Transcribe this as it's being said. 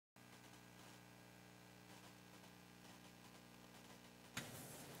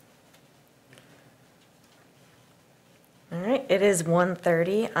It is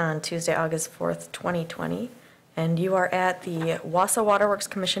 1:30 on Tuesday, August 4th, 2020, and you are at the Wausau Waterworks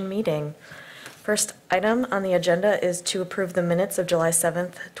Commission meeting. First item on the agenda is to approve the minutes of July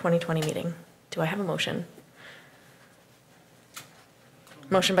 7th, 2020 meeting. Do I have a motion?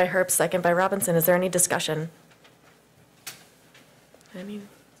 Motion by Herbst, second by Robinson. Is there any discussion?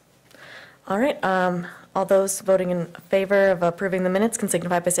 All right. All those voting in favor of approving the minutes can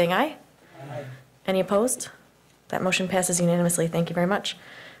signify by saying aye. Aye. Any opposed? That motion passes unanimously. Thank you very much.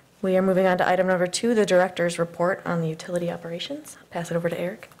 We are moving on to item number 2, the director's report on the utility operations. Pass it over to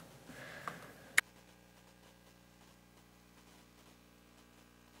Eric.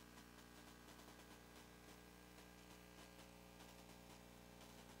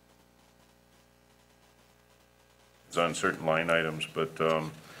 It's on certain line items, but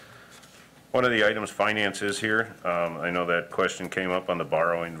one of the items, finance, is here. I know that question came up on the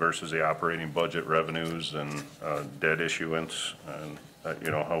borrowing versus the operating budget revenues and debt issuance, and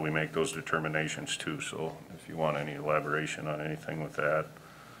you know how we make those determinations too. So if you want any elaboration on anything with that.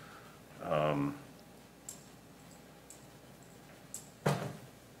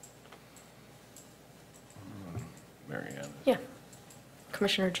 Mary Ann. Yeah.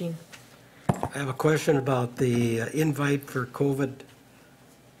 Commissioner Jean. I have a question about the invite for COVID,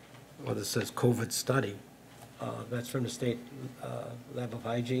 well, it says COVID study. That's from the State Lab of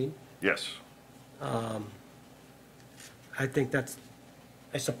Hygiene. Yes. I think that's,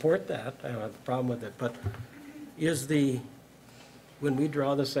 I support that. I don't have a problem with it. But is when we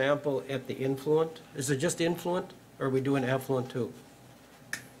draw the sample at the influent, is it just influent or are we doing effluent too?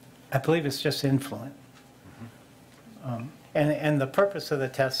 I believe it's just influent. And the purpose of the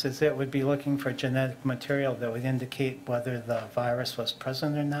test is it would be looking for genetic material that would indicate whether the virus was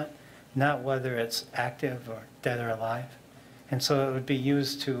present or not whether it's active or dead or alive. And so it would be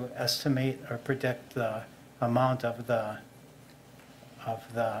used to estimate or predict the amount of the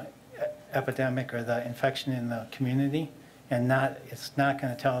epidemic or the infection in the community, and it's not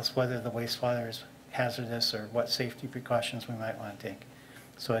going to tell us whether the wastewater is hazardous or what safety precautions we might want to take.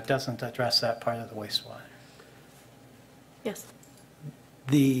 So it doesn't address that part of the wastewater. Yes.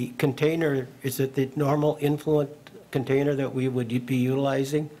 The container, is it the normal influent container that we would be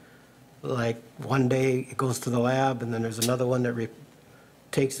utilizing? Like one day it goes to the lab and then there's another one that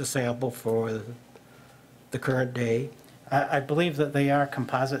takes the sample for the current day? I believe that they are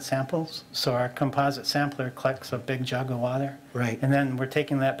composite samples. So our composite sampler collects a big jug of water. Right. And then we're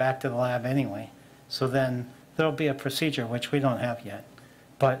taking that back to the lab anyway. So then there'll be a procedure, which we don't have yet.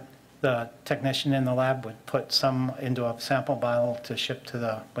 But the technician in the lab would put some into a sample bottle to ship to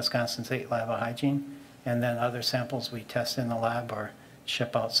the Wisconsin State Lab of Hygiene, and then other samples we test in the lab or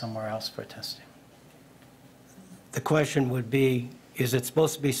ship out somewhere else for testing. The question would be, is it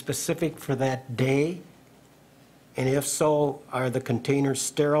supposed to be specific for that day? And if so, are the containers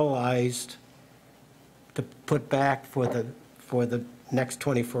sterilized to put back for the next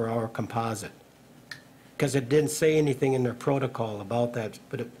 24-hour composite? Because it didn't say anything in their protocol about that,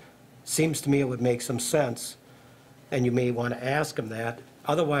 but it seems to me it would make some sense, and you may want to ask them that.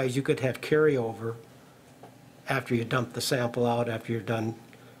 Otherwise, you could have carryover after you dump the sample out, after you're done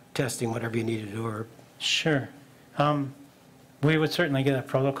testing whatever you need to do. Or Sure. We would certainly get a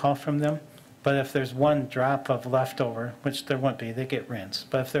protocol from them, but if there's one drop of leftover, which there wouldn't be, they get rinsed,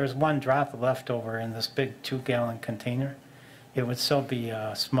 but if there's one drop of leftover in this big 2-gallon container, it would still be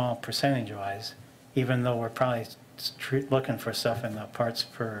a small percentage-wise, even though we're probably looking for stuff in the parts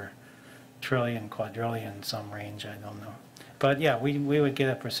per trillion, quadrillion, some range, I don't know. But yeah, we would get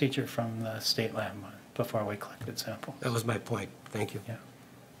a procedure from the state lab before we collected samples. that was my point. Thank you. Yeah.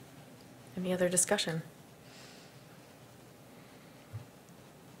 Any other discussion?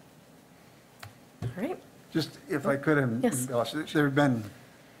 All right. Just if I could Yes. embellish, there have been,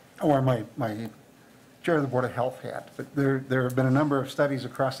 or my chair of the Board of Health hat, but there have been a number of studies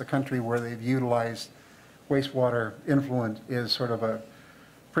across the country where they've utilized wastewater influent as sort of a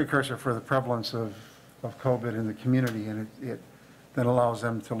precursor for the prevalence of COVID in the community, and it then allows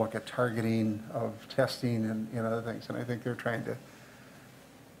them to look at targeting of testing and other things. And I think they're trying to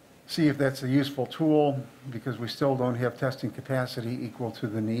see if that's a useful tool, because we still don't have testing capacity equal to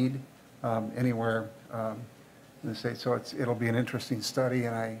the need anywhere in the state. So it'll be an interesting study,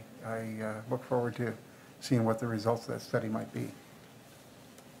 and I look forward to seeing what the results of that study might be.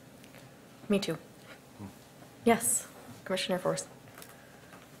 Me too. Yes. Commissioner Force.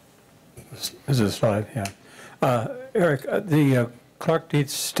 This is live, yeah. Eric, the Clark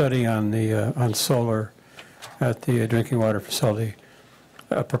Dietz study on solar at the drinking water facility,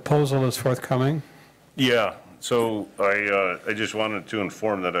 a proposal is forthcoming? Yeah, So I just wanted to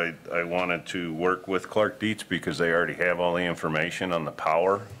inform that I wanted to work with Clark Dietz because they already have all the information on the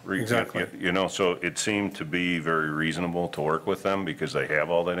power. Exactly. You know, so it seemed to be very reasonable to work with them because they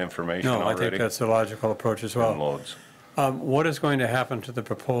have all that information No, I already. think that's a logical approach as And well. loads. What is going to happen to the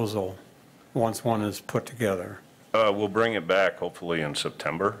proposal once one is put together? We'll bring it back hopefully in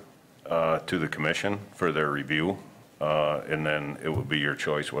September to the commission for their review. And then it will be your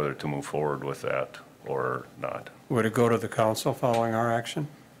choice whether to move forward with that or not. Would it go to the council following our action?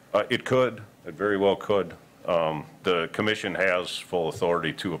 It could, it very well could. The commission has full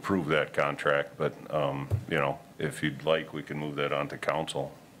authority to approve that contract, but, you know, if you'd like, we can move that on to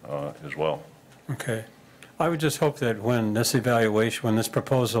council as well. Okay. I would just hope that when this evaluation, when this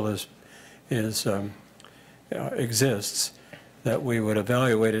proposal exists, that we would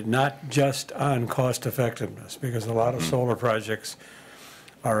evaluate it not just on cost effectiveness, because a lot of solar projects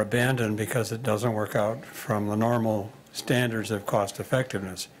are abandoned because it doesn't work out from the normal standards of cost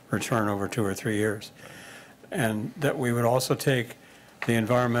effectiveness, return over 2 or 3 years. And that we would also take the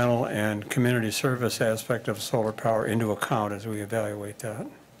environmental and community service aspect of solar power into account as we evaluate that.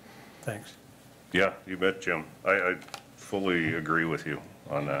 Thanks. Yeah, you bet, Jim. I fully agree with you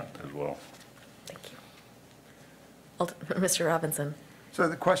on that as well. Thank you. Mr. Robinson? So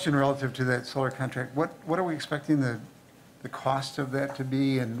the question relative to that solar contract, what are we expecting the cost of that to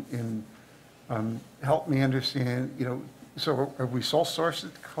be? And help me understand, you know, so are we sole sourced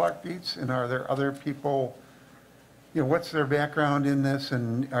at Clark Dietz? And are there other people, you know, what's their background in this?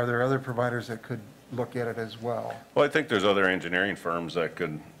 And are there other providers that could look at it as well? Well, I think there's other engineering firms that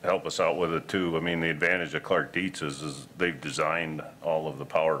could help us out with it too. I mean, the advantage of Clark Dietz is they've designed all of the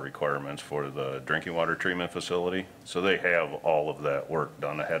power requirements for the drinking water treatment facility. So they have all of that work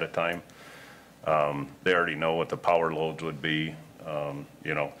done ahead of time. They already know what the power loads would be.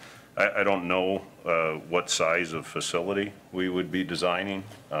 You know, I don't know what size of facility we would be designing.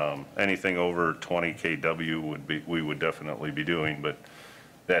 Anything over 20 kW we would definitely be doing, but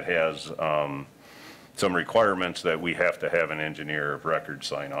that has some requirements that we have to have an engineer of record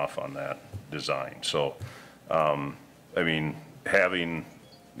sign off on that design. So, I mean, having,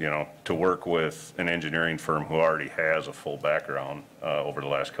 you know, to work with an engineering firm who already has a full background over the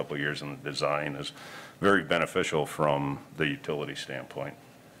last couple of years in the design is very beneficial from the utility standpoint.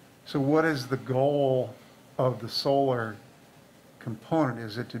 So what is the goal of the solar component?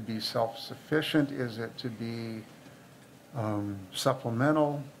 Is it to be self-sufficient? Is it to be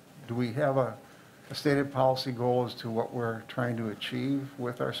supplemental? Do we have a stated policy goal as to what we're trying to achieve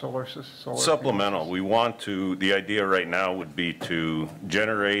with our solar system? Supplemental, we want to, the idea right now would be to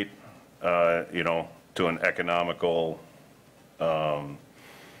generate, you know, to an economical,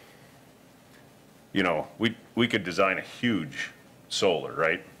 you know, we could design a huge solar,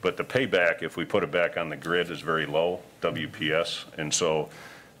 right? But the payback, if we put it back on the grid, is very low, WPS. And so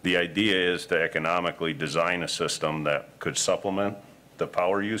the idea is to economically design a system that could supplement the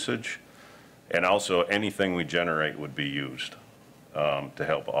power usage. And also anything we generate would be used to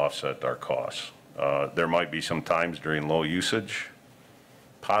help offset our costs. There might be some times during low usage,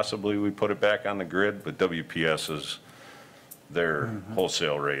 possibly we put it back on the grid, but WPS is, their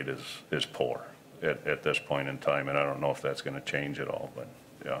wholesale rate is poor at this point in time, and I don't know if that's going to change at all, but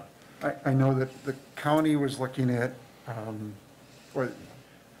yeah. I know that the county was looking at, or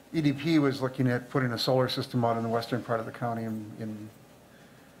EDP was looking at putting a solar system out in the western part of the county, and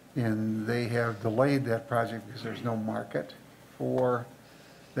they have delayed that project because there's no market for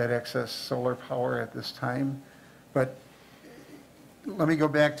that excess solar power at this time. But let me go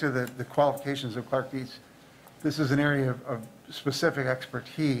back to the qualifications of Clark Dietz. This is an area of specific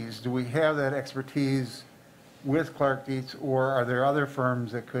expertise. Do we have that expertise with Clark Dietz, or are there other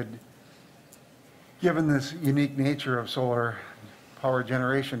firms that could, given this unique nature of solar power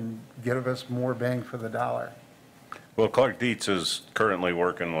generation, give us more bang for the dollar? Well, Clark Dietz is currently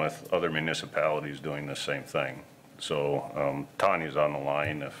working with other municipalities doing the same thing. So Tanya's on the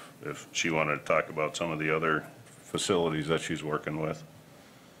line if she wanted to talk about some of the other facilities that she's working with.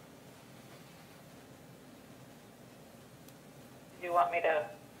 Do you want me to,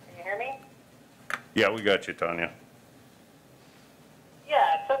 can you hear me? Yeah, we got you, Tanya.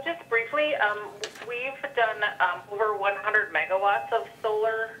 Yeah, so just briefly, we've done over 100 megawatts of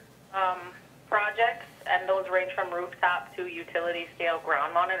solar projects, and those range from rooftop to utility scale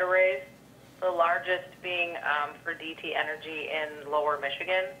ground mounted arrays, the largest being for DT Energy in Lower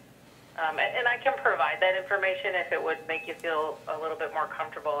Michigan. And I can provide that information if it would make you feel a little bit more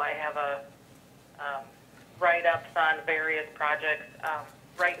comfortable. I have a write-ups on various projects.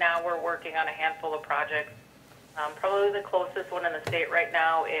 Right now we're working on a handful of projects. Probably the closest one in the state right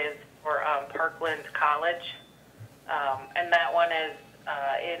now is for Parkland College. And that one is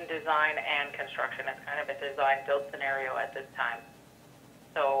in design and construction. It's kind of a design-build scenario at this time.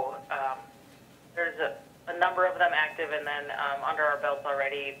 So there's a number of them active, and then under our belts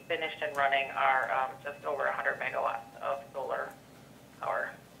already, finished and running are just over 100 megawatts of solar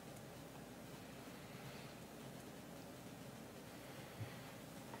power.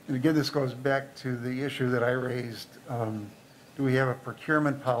 And again, this goes back to the issue that I raised. Do we have a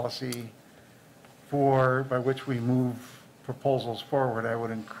procurement policy by which we move proposals forward? I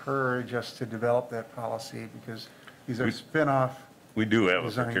would encourage us to develop that policy because these are spin-off. We do have a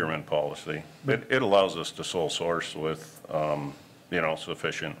design. procurement policy. It allows us to sole source with,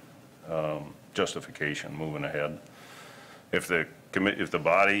 sufficient justification moving ahead. If the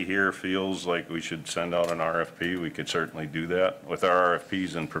body here feels like we should send out an RFP, we could certainly do that. With our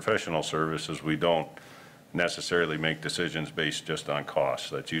RFPs and professional services, we don't necessarily make decisions based just on costs.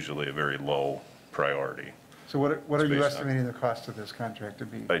 That's usually a very low priority. So what are you based on- estimating the cost of this contract to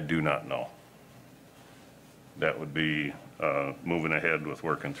be? I do not know. That would be moving ahead with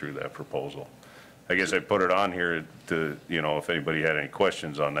working through that proposal. I guess I put it on here to, if anybody had any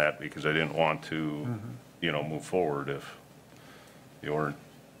questions on that, because I didn't want to, move forward if you weren't,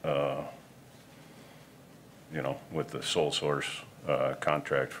 with the sole source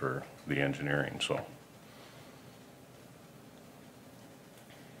contract for the engineering, so.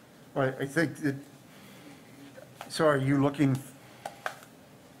 Well, I think that, so are you looking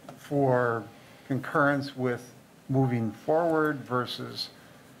for concurrence with moving forward versus,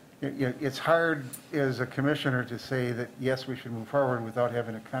 it's hard as a commissioner to say that, yes, we should move forward without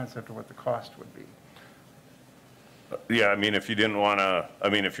having a concept of what the cost would be. Yeah, I mean, if you didn't want to,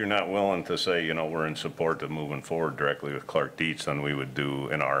 if you're not willing to say, we're in support of moving forward directly with Clark Dietz, then we would do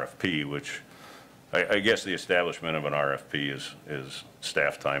an RFP, which I guess the establishment of an RFP is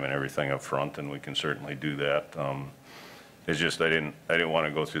staff time and everything up front, and we can certainly do that. It's just I didn't want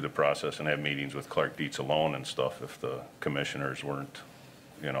to go through the process and have meetings with Clark Dietz alone and stuff if the commissioners weren't,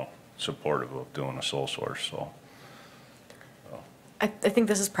 supportive of doing a sole source, so. I think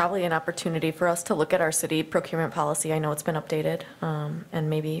this is probably an opportunity for us to look at our city procurement policy. I know it's been updated, and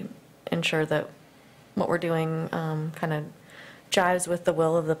maybe ensure that what we're doing kind of jives with the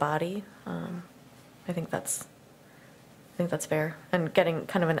will of the body. I think that's fair. And getting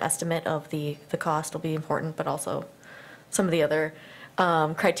kind of an estimate of the cost will be important, but also some of the other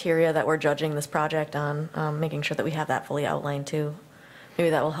criteria that we're judging this project on, making sure that we have that fully outlined too.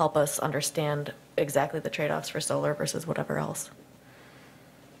 Maybe that will help us understand exactly the trade-offs for solar versus whatever else.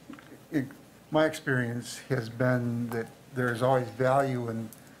 My experience has been that there is always value in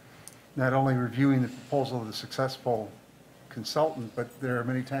not only reviewing the proposal of the successful consultant, but there are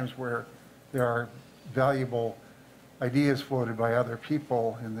many times where there are valuable ideas floated by other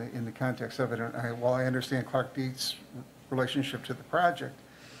people in the context of it. And while I understand Clark Dietz's relationship to the project,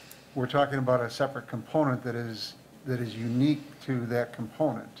 we're talking about a separate component that is unique to that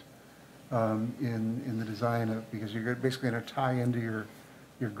component in the design of, because you're basically going to tie into your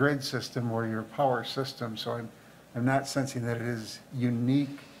grid system or your power system. So I'm not sensing that it is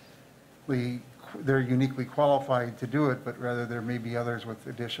they're uniquely qualified to do it, but rather there may be others with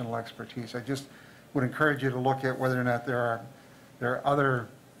additional expertise. I just would encourage you to look at whether or not there are other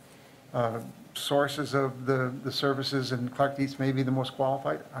sources of the services, and Clark Dietz may be the most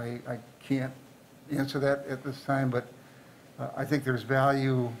qualified. I can't answer that at this time, but I think there's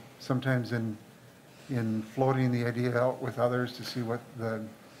value sometimes in floating the idea out with others to see what the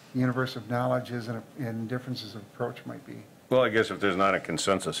universe of knowledge is and differences of approach might be. Well, I guess if there's not a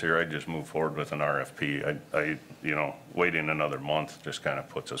consensus here, I'd just move forward with an RFP. Waiting another month just kind of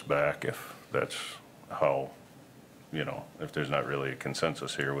puts us back if that's how, if there's not really a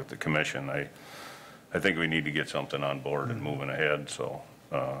consensus here with the commission. I think we need to get something on board and moving ahead, so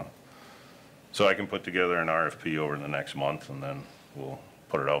I can put together an RFP over the next month, and then we'll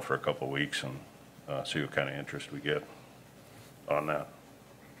put it out for a couple of weeks and see what kind of interest we get on that.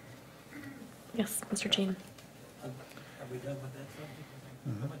 Yes, Mr. Jean. Are we done with that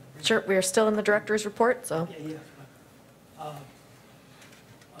subject? Sure, we are still in the director's report, so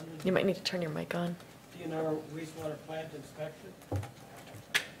you might need to turn your mic on. DNR wastewater plant inspection? Oh,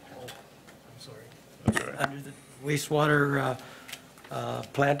 I'm sorry. That's all right. Under the wastewater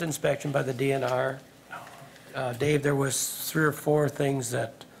plant inspection by the DNR, Dave, there was 3 or 4 things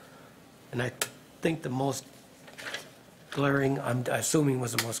that, and I think the most glaring, I'm assuming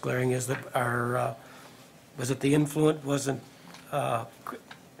was the most glaring, is that was it the influent wasn't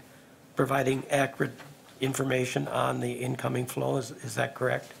providing accurate information on the incoming flow? Is that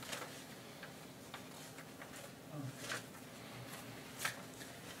correct?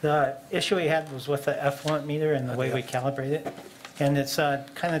 The issue we had was with the effluent meter and the way we calibrate it. And it's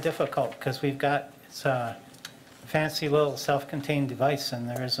kind of difficult because it's a fancy little self-contained device and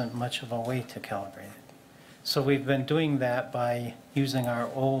there isn't much of a way to calibrate it. So we've been doing that by using our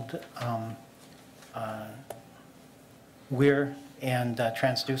old weir and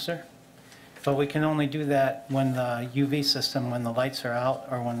transducer. But we can only do that when the UV system, when the lights are out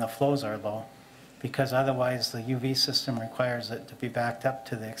or when the flows are low, because otherwise the UV system requires it to be backed up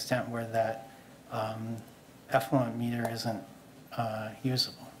to the extent where that effluent meter isn't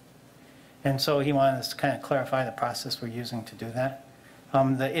usable. And so he wanted us to kind of clarify the process we're using to do that.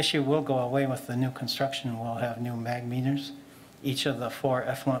 The issue will go away with the new construction. We'll have new mag meters. Each of the 4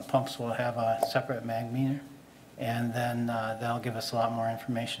 effluent pumps will have a separate mag meter. And then that'll give us a lot more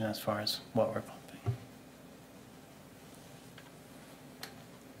information as far as what we're pumping.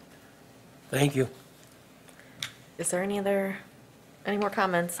 Thank you. Is there any more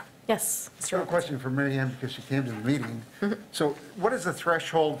comments? Yes, I have Mr. a question for Mary Ann because she came to the meeting. So what is the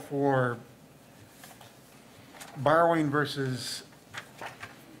threshold for borrowing versus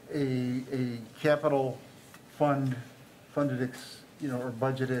a capital funded, or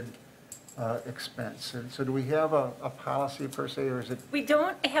budgeted expense? And so do we have a policy per se, or is it? We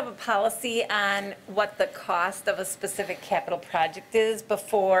don't have a policy on what the cost of a specific capital project is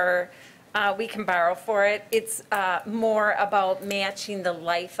before we can borrow for it. It's more about matching the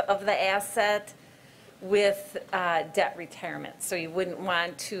life of the asset with debt retirement. So you wouldn't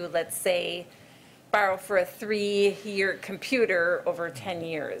want to, let's say, borrow for a 3-year computer over 10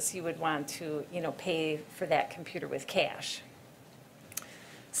 years. You would want to, pay for that computer with cash.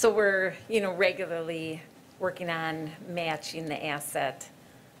 So we're, regularly working on matching the asset.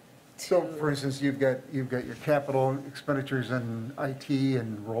 So, for instance, you've got your capital expenditures in IT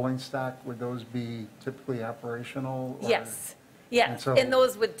and rolling stock. Would those be typically operational? Or? Yes, yeah, And so- and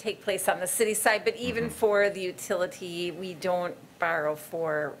those would take place on the city side, but even for the utility, we don't borrow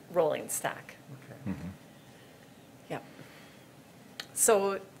for rolling stock. Okay. Yep.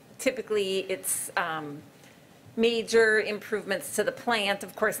 So typically, it's major improvements to the plant.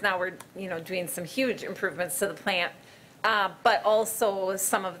 Of course, now we're, doing some huge improvements to the plant, but also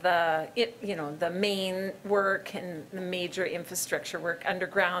some of the, the main work and the major infrastructure work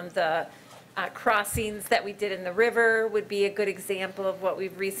underground. The crossings that we did in the river would be a good example of what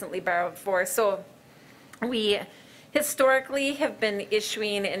we've recently borrowed for. So we historically have been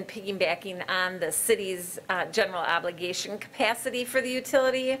issuing and piggybacking on the city's general obligation capacity for the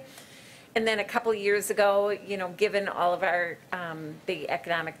utility. And then a couple of years ago, given all of our big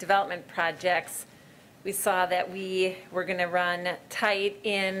economic development projects, we saw that we were going to run tight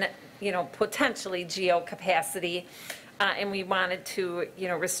in, potentially geo capacity, and we wanted to,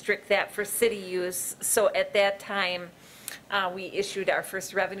 restrict that for city use. So at that time, we issued our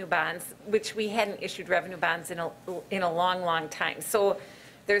first revenue bonds, which we hadn't issued revenue bonds in a long, long time. So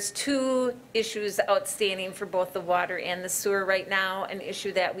there's 2 issues outstanding for both the water and the sewer right now, an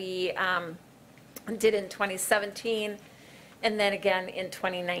issue that we did in 2017 and then again in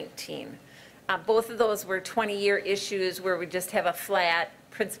 2019. Both of those were 20-year issues where we just have a flat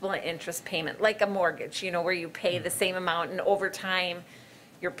principal and interest payment, like a mortgage, where you pay the same amount and over time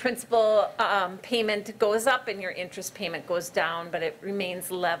your principal payment goes up and your interest payment goes down, but it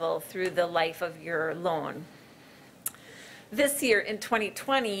remains level through the life of your loan. This year, in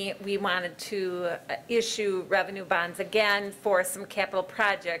 2020, we wanted to issue revenue bonds again for some capital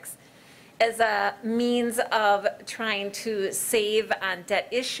projects as a means of trying to save on debt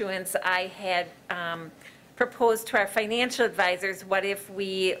issuance. I had proposed to our financial advisors, what if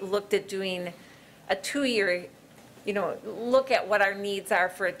we looked at doing a 2-year, look at what our needs are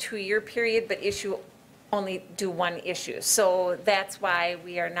for a 2-year period, but only do 1 issue. So that's why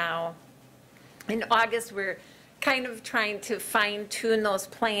we are now, in August, we're kind of trying to fine tune those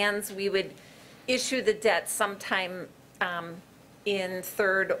plans. We would issue the debt sometime in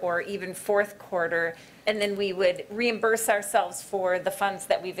 3rd or even 4th quarter, and then we would reimburse ourselves for the funds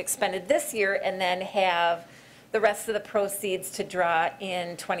that we've expended this year and then have the rest of the proceeds to draw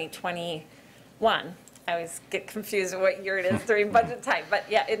in 2021. I always get confused with what year it is during budget time, but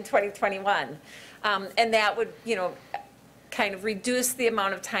yeah, in 2021. And that would, kind of reduce the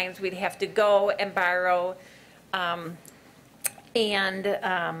amount of times we'd have to go and borrow and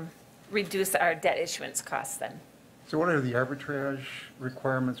reduce our debt issuance costs then. So what are the arbitrage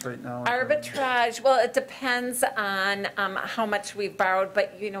requirements right now? Arbitrage, well, it depends on how much we've borrowed,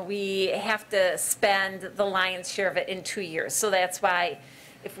 but, we have to spend the lion's share of it in 2 years. So that's why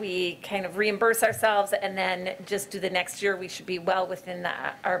if we kind of reimburse ourselves and then just do the next year, we should be well within the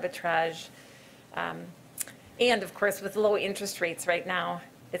arbitrage. And of course, with low interest rates right now,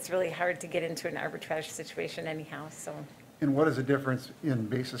 it's really hard to get into an arbitrage situation anyhow, so. And what is the difference in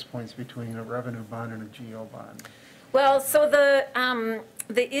basis points between a revenue bond and a GO bond? Well, so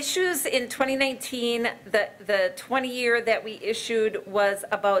the issues in 2019, the 20-year that we issued was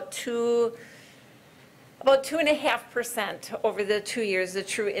about 2.5% over the 2 years, the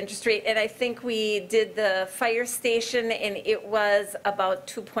true interest rate. And I think we did the fire station and it was about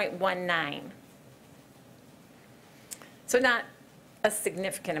 2.19. So not a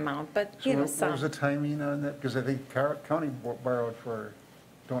significant amount, but So you know, what was the some. timing on that? Because I think county borrowed for,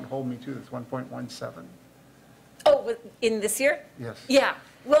 don't hold me to this, 1.17. Oh, in this year? Yes. Yeah,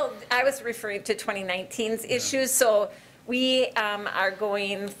 well, I was referring to 2019's issues, so we are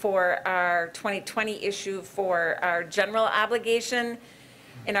going for our 2020 issue for our general obligation,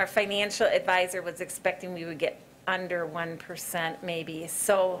 and our financial advisor was expecting we would get under 1% maybe,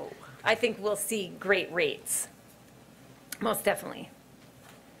 so I think we'll see great rates, most definitely.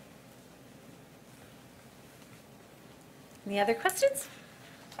 Any other questions?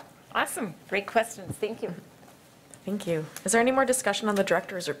 Awesome, great questions, thank you. Thank you. Is there any more discussion on the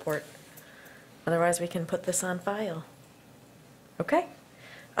director's report? Otherwise, we can put this on file. Okay.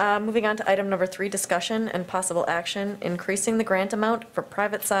 Moving on to item number 3, discussion and possible action, increasing the grant amount for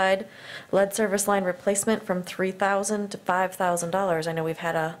private side lead service line replacement from $3,000 to $5,000. I know we've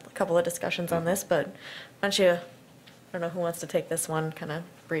had a couple of discussions on this, but why don't you, I don't know who wants to take this one, kind of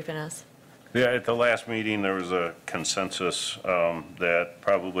briefing us. Yeah, at the last meeting, there was a consensus that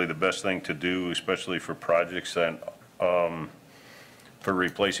probably the best thing to do, especially for projects that, for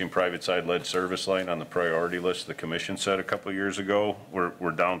replacing private side lead service line on the priority list, the commission said a couple of years ago,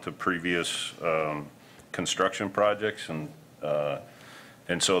 we're down to previous construction projects, and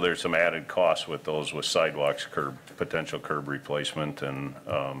so there's some added costs with those, with sidewalks, potential curb replacement, and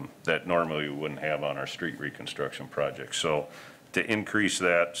that normally we wouldn't have on our street reconstruction projects. So to increase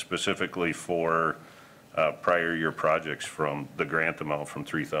that specifically for prior year projects from the grant amount from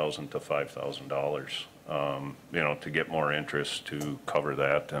 $3,000 to $5,000, you know, to get more interest to cover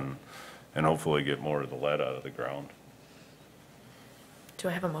that and hopefully get more of the lead out of the ground. Do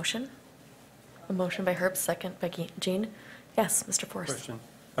I have a motion? A motion by Herb, second by Jean. Yes, Mr. Forrest. Question.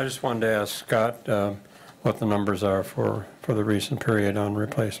 I just wanted to ask Scott what the numbers are for the recent period on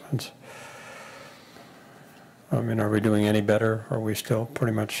replacements. I mean, are we doing any better? Or are we still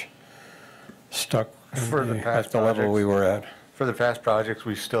pretty much stuck For the past at the level we were at? For the past projects,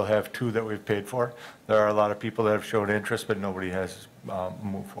 we still have 2 that we've paid for. There are a lot of people that have showed interest, but nobody has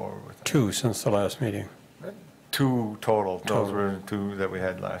moved forward with it. 2 since the last meeting. 2 total. Those Total. were the 2 that we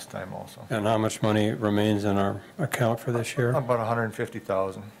had last time also. And how much money remains in our account for this year? About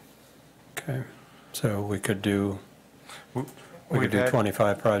 150,000. Okay, so we could do, we We've could do had-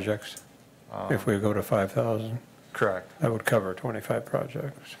 25 projects if we go to 5,000. Correct. That would cover 25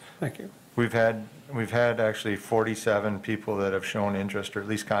 projects. Thank you. We've had actually 47 people that have shown interest, or at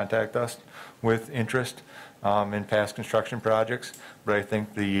least contact us with interest in past construction projects. But I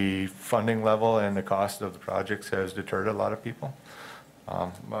think the funding level and the cost of the projects has deterred a lot of people.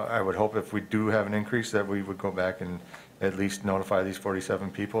 I would hope if we do have an increase that we would go back and at least notify these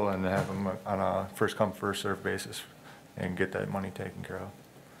 47 people and have them on a first come, first served basis and get that money taken care of.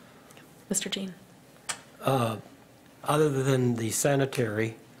 Mr. Jean. Other than the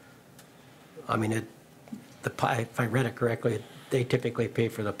sanitary, I mean, the pipe, if I read it correctly, they typically pay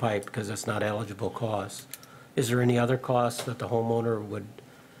for the pipe because it's not eligible cost. Is there any other costs that the homeowner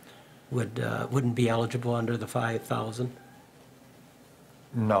wouldn't be eligible under the 5,000?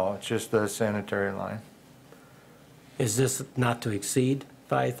 No, it's just the sanitary line. Is this not to exceed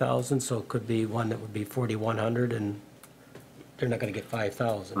 5,000, so it could be one that would be 4,100 and they're not going to get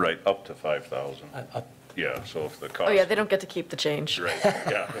 5,000? Right, up to 5,000. Yeah, so if the cost. Oh, yeah, they don't get to keep the change. Right,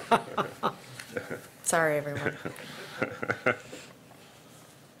 yeah. Sorry, everyone.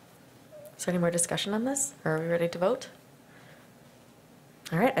 Is there any more discussion on this? Or are we ready to vote?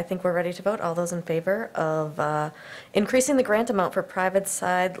 All right, I think we're ready to vote. All those in favor of increasing the grant amount for private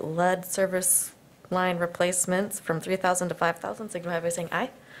side lead service line replacements from 3,000 to 5,000, signify by saying aye.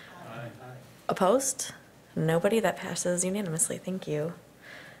 Aye. Opposed? Nobody. That passes unanimously. Thank you.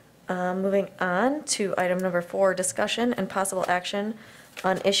 Moving on to item number 4, discussion and possible action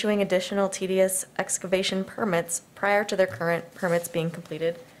on issuing additional tedious excavation permits prior to their current permits being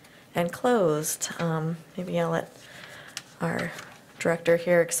completed and closed. Maybe I'll let our director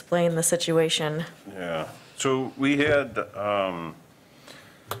here explain the situation. Yeah, so we had,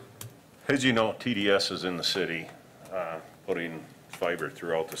 as you know, TDS is in the city, putting fiber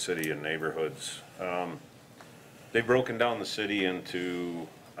throughout the city and neighborhoods. They've broken down the city into,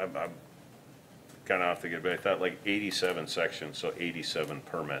 I've kind of off the good, but I thought like 87 sections, so 87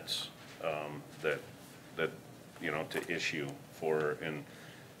 permits that, you know, to issue for, and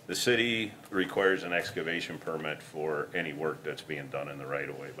the city requires an excavation permit for any work that's being done in the right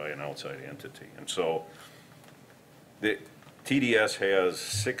of way by an outside entity. And so the TDS has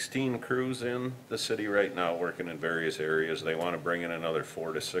 16 crews in the city right now working in various areas. They want to bring in another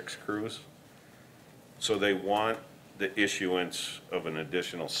 4 to 6 crews. So they want the issuance of an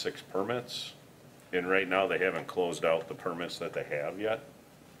additional 6 permits. And right now they haven't closed out the permits that they have yet.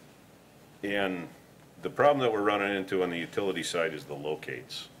 And the problem that we're running into on the utility side is the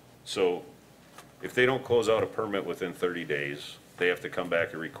locates. So if they don't close out a permit within 30 days, they have to come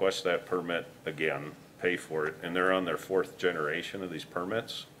back and request that permit again, pay for it, and they're on their 4th generation of these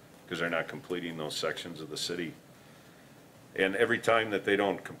permits because they're not completing those sections of the city. And every time that they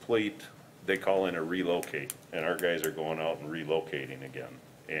don't complete, they call in a relocate, and our guys are going out and relocating again.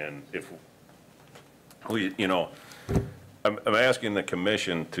 And if we, you know, I'm asking the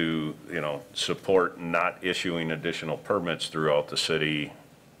commission to, you know, support not issuing additional permits throughout the city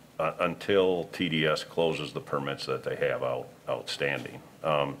until TDS closes the permits that they have outstanding.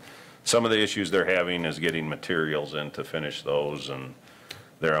 Some of the issues they're having is getting materials in to finish those, and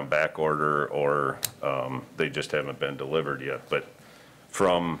they're on back order, or they just haven't been delivered yet. But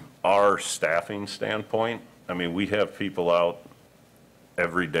from our staffing standpoint, I mean, we have people out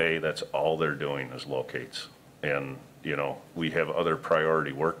every day, that's all they're doing is locates. And, you know, we have other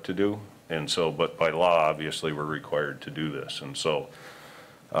priority work to do. And so, but by law, obviously, we're required to do this. And so,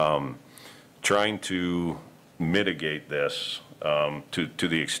 trying to mitigate this to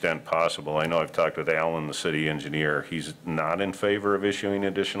the extent possible. I know I've talked with Alan, the city engineer. He's not in favor of issuing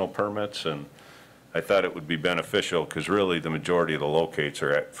additional permits, and I thought it would be beneficial because really the majority of the locates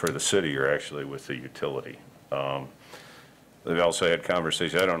are for the city are actually with the utility. They've also had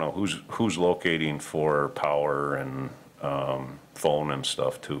conversations. I don't know who's locating for power and phone and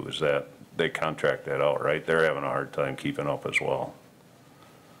stuff too. Is that they contract that out, right? They're having a hard time keeping up as well.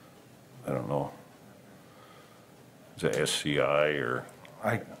 I don't know. Is it SCI or?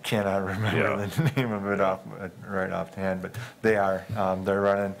 I cannot remember the name of it right offhand, but they are.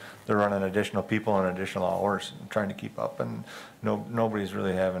 They're running additional people and additional hours and trying to keep up, and nobody's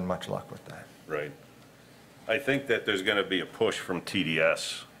really having much luck with that. Right. I think that there's going to be a push from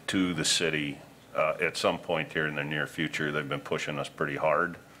TDS to the city at some point here in the near future. They've been pushing us pretty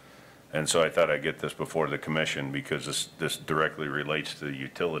hard. And so I thought I'd get this before the commission because this directly relates to the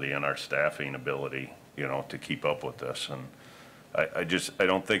utility and our staffing ability, you know, to keep up with this. And I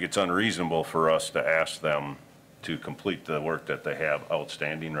don't think it's unreasonable for us to ask them to complete the work that they have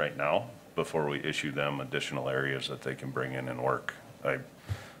outstanding right now before we issue them additional areas that they can bring in and work. I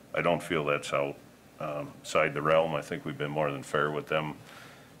don't feel that's outside the realm. I think we've been more than fair with them.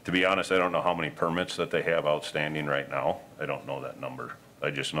 To be honest, I don't know how many permits that they have outstanding right now. I don't know that number. I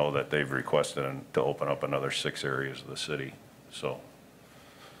just know that they've requested to open up another 6 areas of the city, so.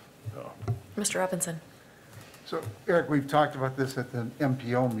 Mr. Robinson. So, Eric, we've talked about this at the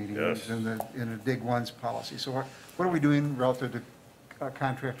MPO meetings Yes. in the Dig Once policy. So what are we doing relative to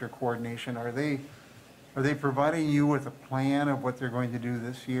contractor coordination? Are they providing you with a plan of what they're going to do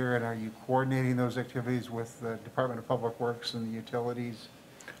this year? And are you coordinating those activities with the Department of Public Works and the utilities?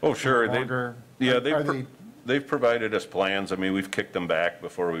 Oh, sure. They They've provided us plans. I mean, we've kicked them back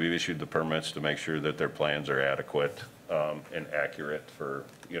before we've issued the permits to make sure that their plans are adequate and accurate for,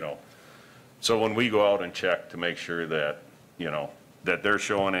 you know. So when we go out and check to make sure that, you know, that they're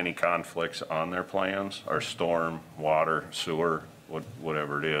showing any conflicts on their plans, our storm, water, sewer,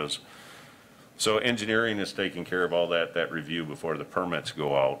 whatever it is. So engineering is taking care of all that review before the permits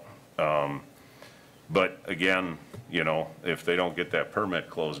go out. But again, you know, if they don't get that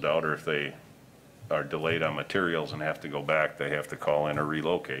permit closed out, or if they are delayed on materials and have to go back, they have to call in or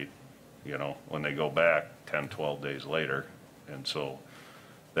relocate, you know, when they go back 10, 12 days later. And so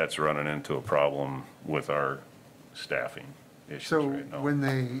that's running into a problem with our staffing issues So right now. when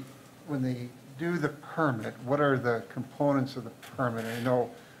they do the permit, what are the components of the permit? I know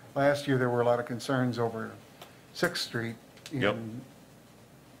last year there were a lot of concerns over 6th Street. Yep. And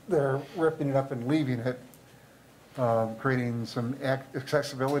they're ripping it up and leaving it, creating some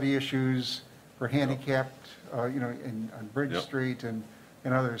accessibility issues for handicapped, you know, on Bridge Yep. Street and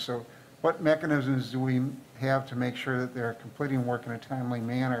others. So what mechanisms do we have to make sure that they're completing work in a timely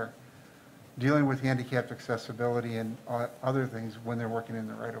manner, dealing with handicapped accessibility and other things when they're working in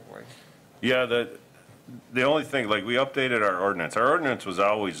the right-of-way? Yeah, the only thing, like, we updated our ordinance. Our ordinance was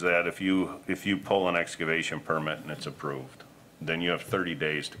always that if you pull an excavation permit and it's approved, then you have 30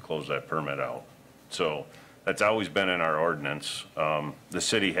 days to close that permit out. So That's always been in our ordinance. The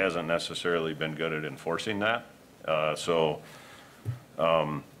city hasn't necessarily been good at enforcing that.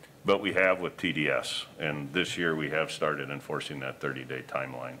 But we have with TDS, and this year we have started enforcing that 30-day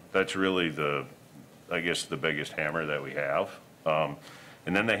timeline. That's really I guess, the biggest hammer that we have.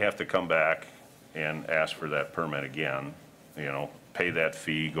 And then they have to come back and ask for that permit again, pay that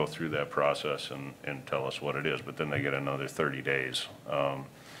fee, go through that process and tell us what it is, but then they get another 30 days.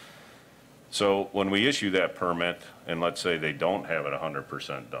 So when we issue that permit, and let's say they don't have it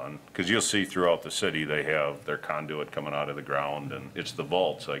 100% done, because you'll see throughout the city, they have their conduit coming out of the ground, and it's the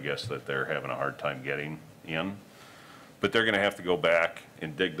vaults, I guess, that they're having a hard time getting in. But they're gonna have to go back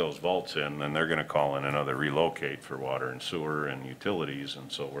and dig those vaults in, and they're gonna call in another relocate for water and sewer and utilities,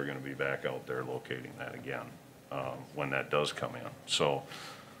 and so we're gonna be back out there locating that again, when that does come in. So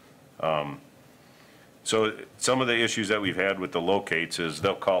some of the issues that we've had with the locates is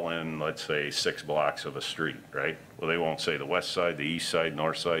they'll call in, let's say, 6 blocks of a street, right? Well, they won't say the west side, the east side,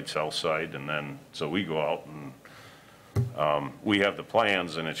 north side, south side, and then, so we go out and we have the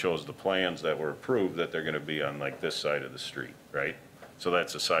plans, and it shows the plans that were approved that they're gonna be on like this side of the street, right? So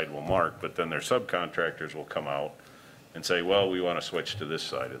that's the side we'll mark, but then their subcontractors will come out and say, well, we wanna switch to this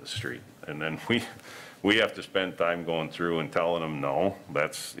side of the street. And then we have to spend time going through and telling them, no,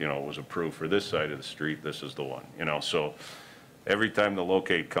 that's, it was approved for this side of the street, this is the one, so every time the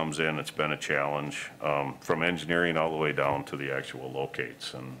locate comes in, it's been a challenge, from engineering all the way down to the actual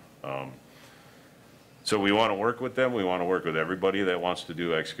locates. And so we want to work with them, we want to work with everybody that wants to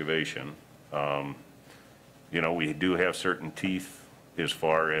do excavation. We do have certain teeth as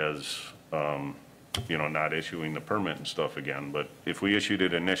far as, not issuing the permit and stuff again, but if we issued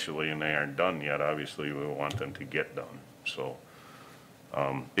it initially and they aren't done yet, obviously we want them to get done. So,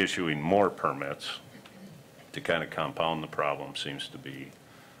 issuing more permits to kind of compound the problem seems to be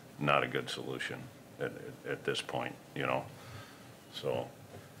not a good solution at this point, So,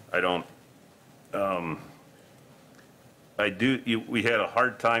 we had a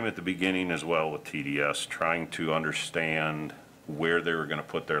hard time at the beginning as well with TDS, trying to understand where they were gonna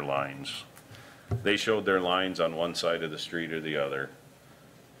put their lines. They showed their lines on one side of the street or the other.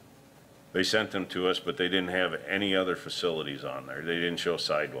 They sent them to us, but they didn't have any other facilities on there. They didn't show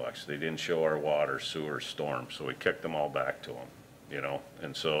sidewalks. They didn't show our water, sewer, storm. So we kicked them all back to them,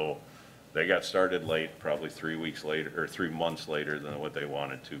 And so they got started late, probably 3 weeks later, or 3 months later than what they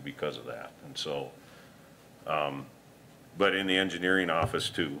wanted to because of that. And so, but in the engineering office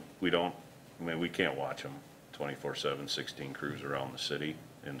too, we can't watch them 24/7, 16 crews around the city.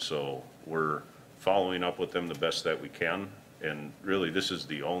 And so we're following up with them the best that we can. And really, this is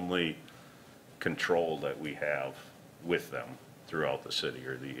the only control that we have with them throughout the city,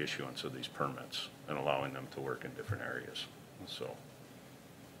 or the issuance of these permits and allowing them to work in different areas. So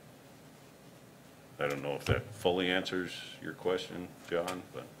I don't know if that fully answers your question, John,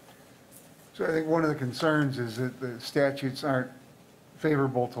 but. So I think one of the concerns is that the statutes aren't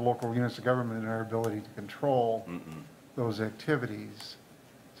favorable to local units of government in our ability to control those activities.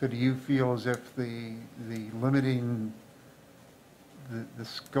 So do you feel as if the limiting the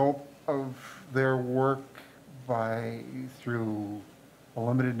scope of their work through a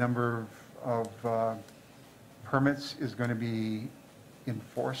limited number of permits is going to be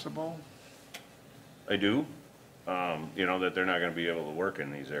enforceable? I do, that they're not gonna be able to work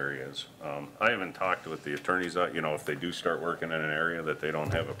in these areas. I haven't talked with the attorneys, if they do start working in an area that they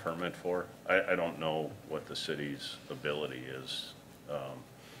don't have a permit for. I don't know what the city's ability is,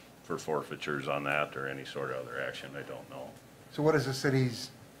 for forfeitures on that or any sort of other action, I don't know. So what is the city's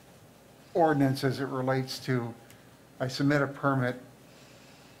ordinance as it relates to, I submit a permit,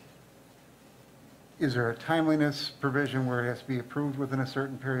 is there a timeliness provision where it has to be approved within a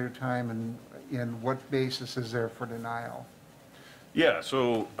certain period of time, and what basis is there for denial? Yeah,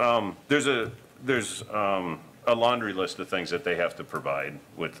 so there's a laundry list of things that they have to provide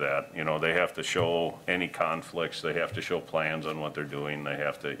with that. They have to show any conflicts, they have to show plans on what they're doing, they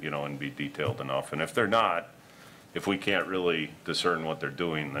have to, and be detailed enough. And if they're not, if we can't really discern what they're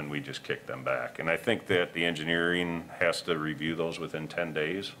doing, then we just kick them back. And I think that the engineering has to review those within 10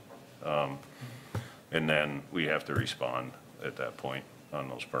 days. And then we have to respond at that point on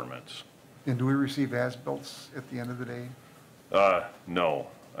those permits. And do we receive as-bills at the end of the day? No,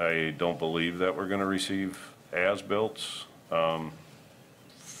 I don't believe that we're gonna receive as-bills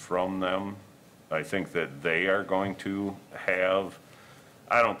from them. I think that they are going to have,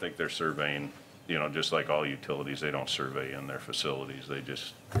 I don't think they're surveying, just like all utilities, they don't survey in their facilities. They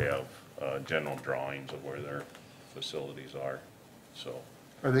just have general drawings of where their facilities are. So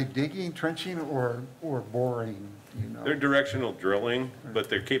Are they digging, trenching, or boring, do you know? They're directional drilling, but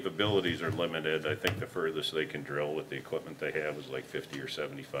their capabilities are limited. I think the furthest they can drill with the equipment they have is like 50 or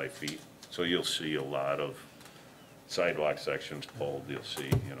 75 feet. So you'll see a lot of sidewalk sections pulled, you'll see,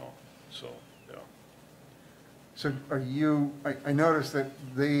 so, yeah. So are you, I noticed that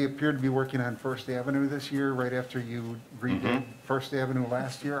they appeared to be working on First Avenue this year, right after you redid First Avenue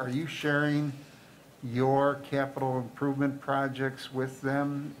last year. Are you sharing your capital improvement projects with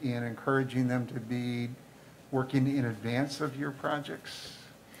them and encouraging them to be working in advance of your projects?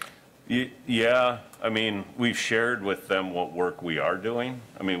 Yeah, I mean, we've shared with them what work we are doing.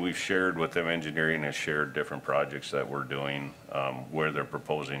 I mean, we've shared with them, engineering has shared different projects that we're doing, where they're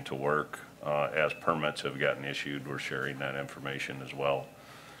proposing to work. As permits have gotten issued, we're sharing that information as well.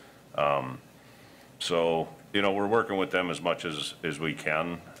 So, we're working with them as much as we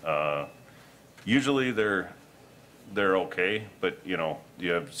can. Usually they're okay, but, you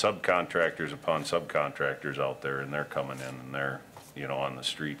have subcontractors upon subcontractors out there, and they're coming in and they're, on the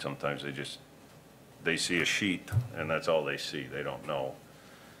street. Sometimes they see a sheet and that's all they see. They don't know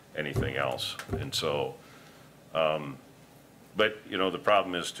anything else. And so, but, the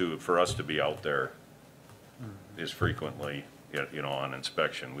problem is for us to be out there is frequently, on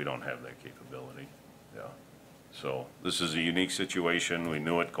inspection. We don't have that capability. Yeah. So this is a unique situation. We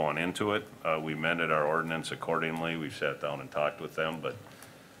knew it going into it. We amended our ordinance accordingly. We've sat down and talked with them, but,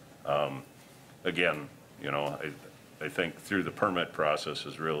 again, I think through the permit process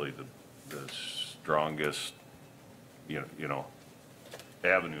is really the strongest,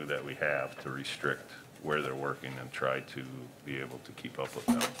 avenue that we have to restrict where they're working and try to be able to keep up with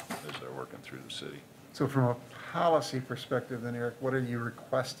them as they're working through the city. So from a policy perspective then, Eric, what are you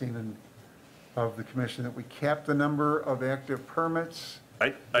requesting of the commission, that we cap the number of active permits?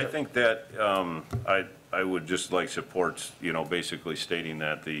 I think that, I would just like supports, basically stating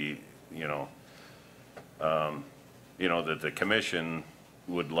that that the commission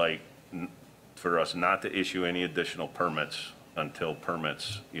would like for us not to issue any additional permits until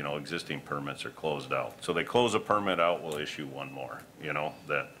permits, existing permits are closed out. So they close a permit out, we'll issue one more,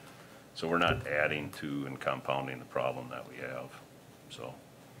 so we're not adding to and compounding the problem that we have, so.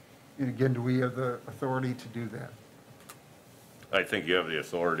 And again, do we have the authority to do that? I think you have the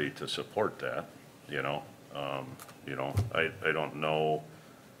authority to support that, I don't know.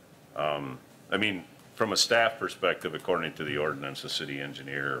 I mean, from a staff perspective, according to the ordinance, the city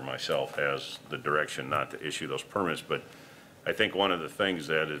engineer or myself has the direction not to issue those permits, but I think one of the things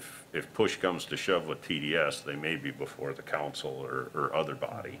that if push comes to shove with TDS, they may be before the council or other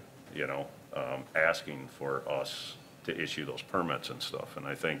body, asking for us to issue those permits and stuff. And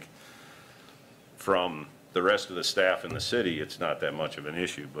I think from the rest of the staff in the city, it's not that much of an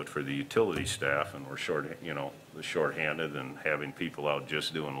issue, but for the utility staff, and we're shorthanded and having people out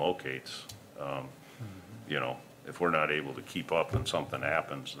just doing locates, if we're not able to keep up and something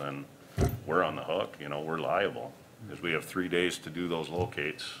happens, then we're on the hook, we're liable. Because we have 3 days to do those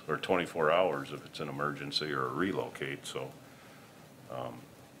locates, or 24 hours if it's an emergency or a relocate, so.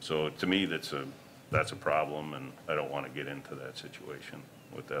 So to me, that's a problem, and I don't want to get into that situation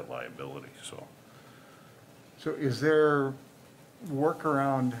with that liability, so. So is there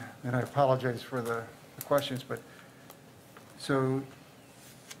workaround, and I apologize for the questions, but, so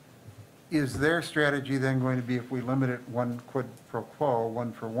is their strategy then going to be, if we limit it one quid pro quo,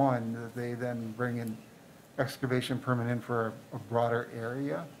 1 for 1, that they then bring in excavation permit in for a broader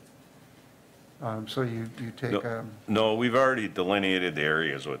area? So you take, No, we've already delineated the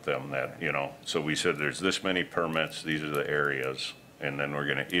areas with them that, so we said there's this many permits, these are the areas, and then we're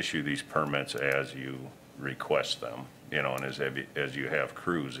going to issue these permits as you request them, and as you have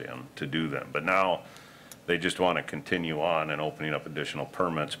crews in to do them. But now they just want to continue on and opening up additional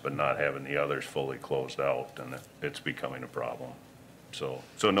permits, but not having the others fully closed out, and it's becoming a problem. So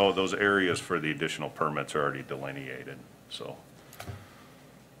no, those areas for the additional permits are already delineated, so.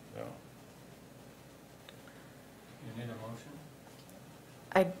 Yeah. You need a motion?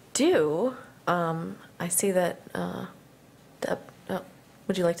 I do. I see that,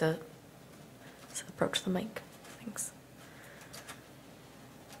 would you like to approach the mic? Thanks.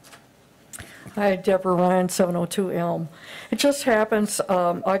 Hi, Deborah Ryan, 702 Elm. It just happens,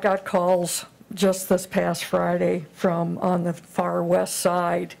 I got calls just this past Friday from on the far west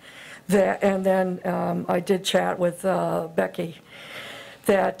side, and then I did chat with Becky,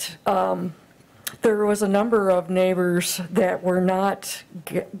 that there was a number of neighbors that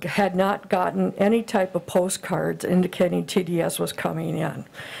had not gotten any type of postcards indicating TDS was coming in.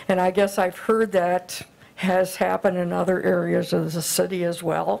 And I guess I've heard that has happened in other areas of the city as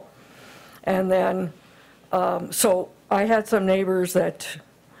well. And then, so I had some neighbors that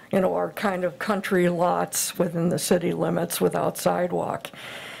are kind of country lots within the city limits without sidewalk.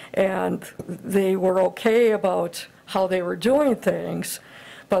 And they were okay about how they were doing things,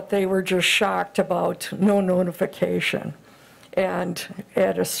 but they were just shocked about no notification. And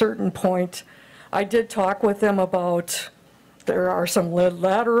at a certain point, I did talk with them about there are some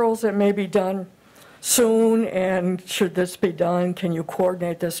laterals that may be done soon, and should this be done, can you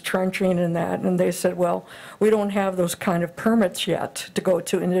coordinate this trenching and that? And they said, well, we don't have those kind of permits yet to go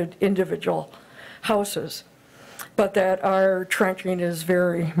to individual houses, but that our trenching is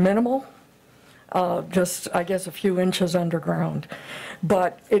very minimal, just, I guess, a few inches underground.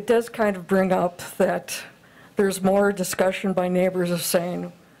 But it does kind of bring up that there's more discussion by neighbors of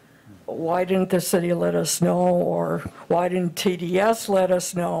saying, why didn't the city let us know, or why didn't TDS let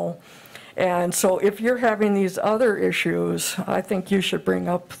us know? And so if you're having these other issues, I think you should bring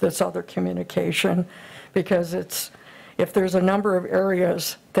up this other communication, because if there's a number of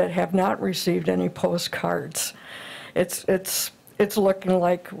areas that have not received any postcards, it's looking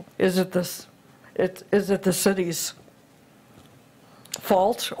like, is it the city's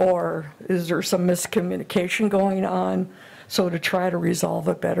fault, or is there some miscommunication going on? So to try to resolve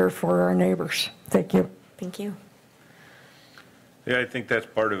it better for our neighbors. Thank you. Thank you. Yeah, I think that's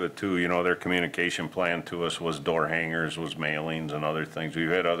part of it too. Their communication plan to us was door hangers, was mailings and other things. We've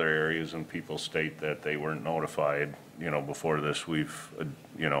had other areas and people state that they weren't notified, before this. We've,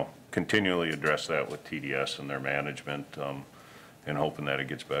 continually addressed that with TDS and their management, and hoping that it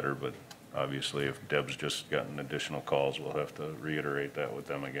gets better. But obviously, if Deb's just gotten additional calls, we'll have to reiterate that with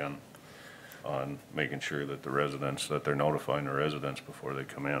them again on making sure that that they're notifying the residents before they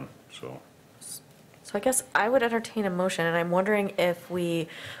come in, so. So I guess I would entertain a motion, and I'm wondering if we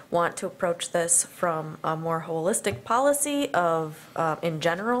want to approach this from a more holistic policy of, in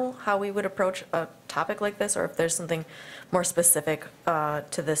general, how we would approach a topic like this, or if there's something more specific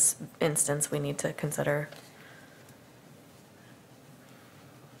to this instance we need to consider.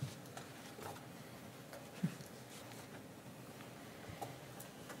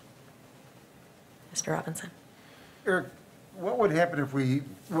 Mr. Robinson. Eric, what would happen if we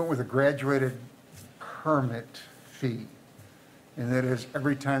went with a graduated permit fee? And that is,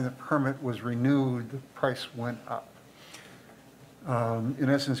 every time the permit was renewed, the price went up. In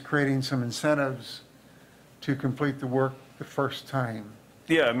essence, creating some incentives to complete the work the first time.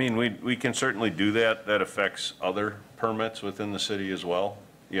 Yeah, I mean, we can certainly do that. That affects other permits within the city as well,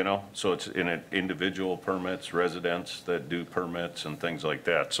 So it's in individual permits, residents that do permits and things like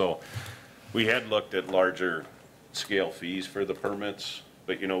that. So we had looked at larger scale fees for the permits,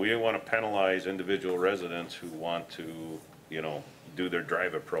 but, we didn't want to penalize individual residents who want to, do their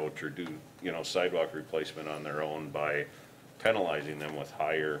drive approach or do, sidewalk replacement on their own by penalizing them with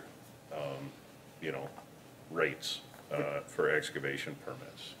higher, rates for excavation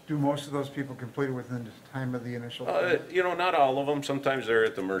permits. Do most of those people complete it within the time of the initial? Not all of them. Sometimes they're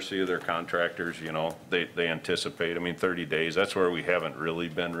at the mercy of their contractors, they anticipate, 30 days. That's where we haven't really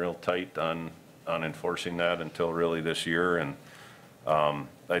been real tight on enforcing that until really this year. And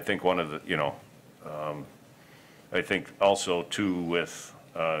I think one of the, I think also too with,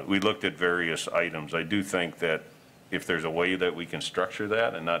 we looked at various items. I do think that if there's a way that we can structure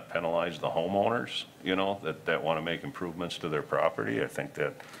that and not penalize the homeowners, that want to make improvements to their property, I think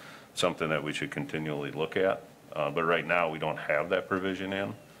that something that we should continually look at. But right now, we don't have that provision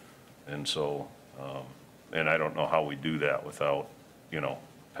in. And so, and I don't know how we do that without,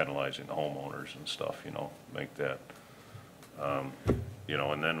 penalizing the homeowners and stuff, make that,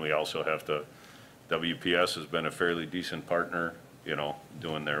 and then we also have to, WPS has been a fairly decent partner,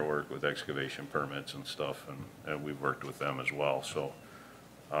 doing their work with excavation permits and stuff, and we've worked with them as well. So,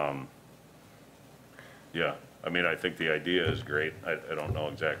 yeah, I think the idea is great. I don't know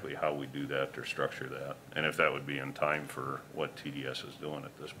exactly how we do that or structure that, and if that would be in time for what TDS is doing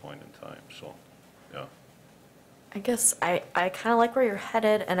at this point in time, so, yeah. I guess I kind of like where you're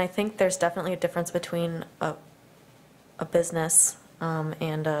headed, and I think there's definitely a difference between a business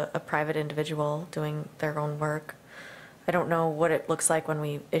and a private individual doing their own work. I don't know what it looks like when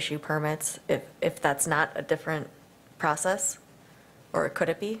we issue permits, if that's not a different process, or could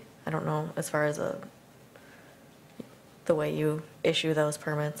it be? I don't know as far as the way you issue those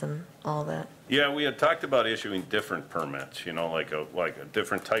permits and all that. Yeah, we had talked about issuing different permits, like a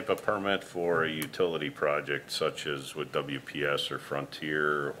different type of permit for a utility project such as with WPS or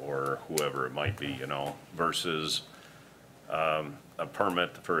Frontier or whoever it might be, versus a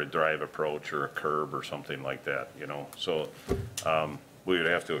permit for a drive approach or a curb or something like that, So we would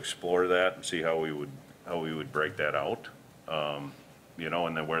have to explore that and see how we would break that out.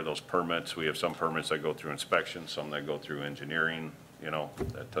 And then where those permits, we have some permits that go through inspection, some that go through engineering,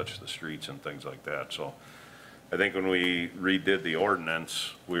 that touch the streets and things like that. So I think when we redid the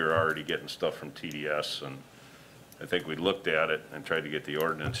ordinance, we were already getting stuff from TDS, and I think we looked at it and tried to get the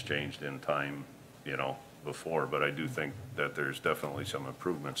ordinance changed in time, before, but I do think that there's definitely some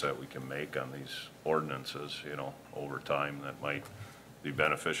improvements that we can make on these ordinances, over time that might be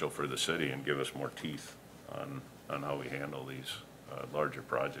beneficial for the city and give us more teeth on how we handle these larger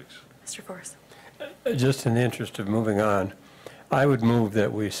projects. Mr. Forrest? Just in the interest of moving on, I would move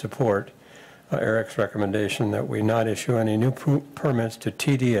that we support Eric's recommendation that we not issue any new permits to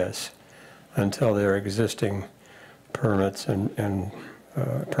TDS until their existing permits and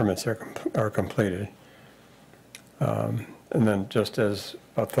permits are completed. And then just as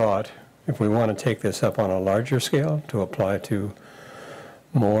a thought, if we want to take this up on a larger scale to apply to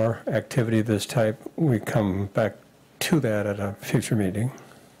more activity of this type, we come back to that at a future meeting.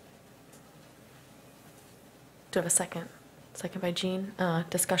 Do I have a second? Second by Jean.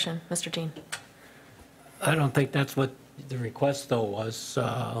 Discussion, Mr. Jean. I don't think that's what the request, though, was,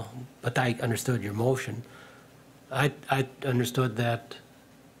 but I understood your motion. I understood that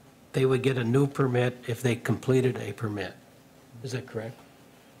they would get a new permit if they completed a permit. Is that correct?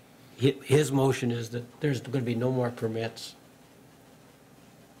 His motion is that there's going to be no more permits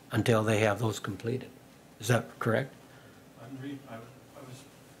until they have those completed. Is that correct?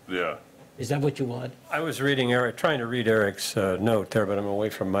 Yeah. Is that what you want? I was reading Eric, trying to read Eric's note there, but I'm away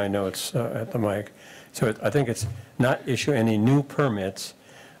from my notes at the mic. So I think it's not issue any new permits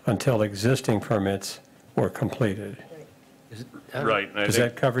until existing permits were completed. Right. and I Does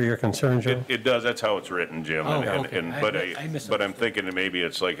think that cover your concern, Joe? It does, that's how it's written, Jim. Oh, and- okay. and- I But misunderstood. I'm thinking that maybe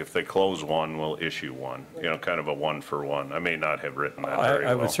it's like if they close one, we'll issue one, kind of a one for one. I may not have written that very I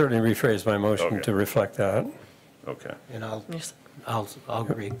well. would certainly rephrase my motion Okay. to reflect that. Okay. And Yes. I'll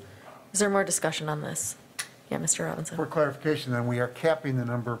agree. Is there more discussion on this? Yeah, Mr. Robinson. For clarification, then, we are capping the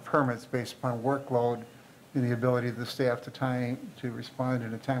number of permits based upon workload and the ability of the staff to respond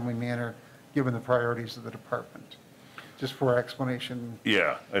in a timely manner, given the priorities of the department. Just for explanation.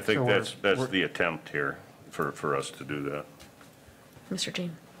 Yeah, I think So that's we're- the attempt here for us to do that. Mr.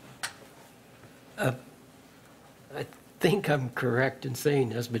 Jean. I think I'm correct in saying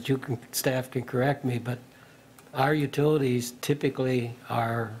this, but staff can correct me, but our utilities typically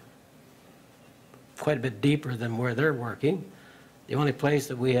are quite a bit deeper than where they're working. The only place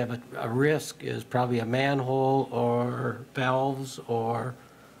that we have a risk is probably a manhole or valves or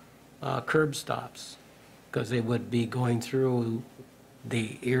curb stops, because they would be going through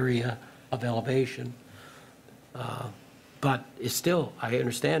the area of elevation. But it's still, I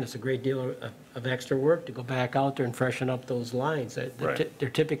understand it's a great deal of extra work to go back out there and freshen up those lines. Right. They're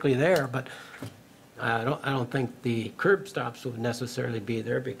typically there, but I don't think the curb stops would necessarily be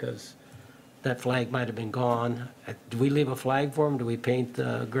there because that flag might have been gone. Do we leave a flag for them? Do we paint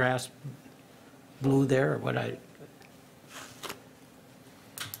the grass blue there or what?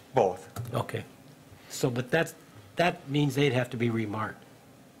 Both. Okay. So, but that means they'd have to be remarked.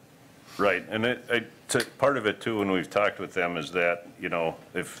 Right, and part of it too, when we've talked with them, is that,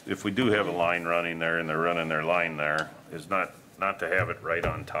 if we do have a line running there and they're running their line there, is not to have it right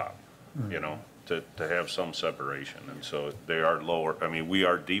on top, to have some separation. And so they are lower, we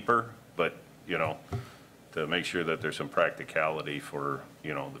are deeper, but, to make sure that there's some practicality for,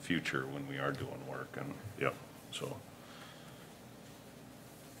 the future when we are doing work, and, yep, so.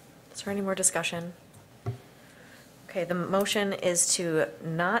 Is there any more discussion? Okay, the motion is to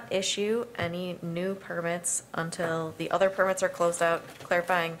not issue any new permits until the other permits are closed out,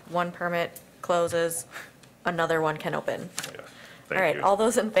 clarifying one permit closes, another one can open. Yeah, All thank right, you. all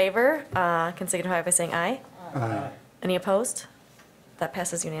those in favor can signify by saying aye. Aye. Any opposed? That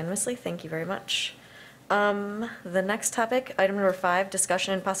passes unanimously. Thank you very much. The next topic, item number 5,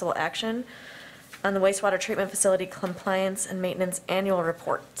 discussion and possible action on the wastewater treatment facility compliance and maintenance annual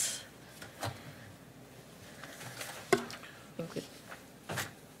report.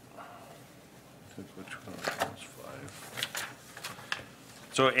 Which one was 5?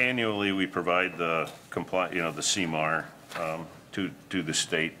 So annually, we provide the the CMAR to the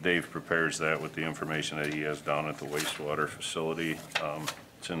state. Dave prepares that with the information that he has down at the wastewater facility.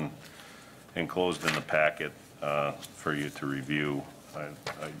 It's enclosed in the packet for you to review. I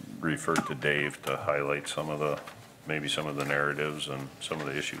referred to Dave to highlight maybe some of the narratives and some of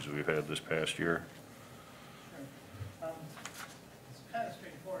the issues we've had this past year. It's kind of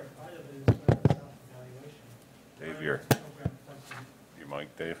straightforward. Part of it is sort of a self-evaluation. Dave, your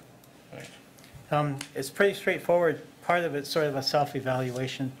mic, Dave? Thanks. It's pretty straightforward. Part of it's sort of a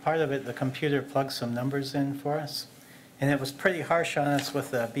self-evaluation. Part of it, the computer plugged some numbers in for us, and it was pretty harsh on us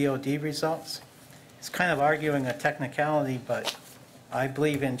with the BOD results. It's kind of arguing a technicality, but I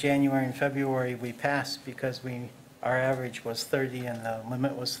believe in January and February, we passed because our average was 30 and the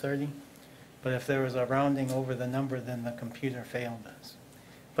limit was 30. But if there was a rounding over the number, then the computer failed us.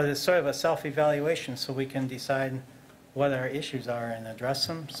 But it's sort of a self-evaluation, so we can decide what our issues are and address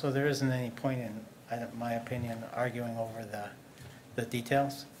them. So there isn't any point in, my opinion, arguing over the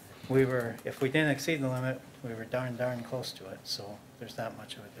details. If we didn't exceed the limit, we were darn close to it, so there's not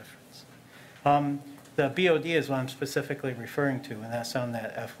much of a difference. The BOD is what I'm specifically referring to, and that's on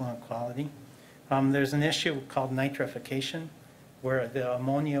that effluent quality. There's an issue called nitrification, where the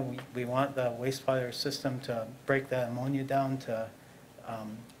ammonia, we want the wastewater system to break that ammonia down to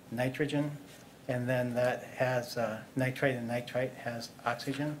nitrogen, and then that has nitrate, and nitrite has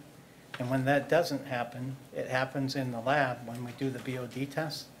oxygen. And when that doesn't happen, it happens in the lab when we do the BOD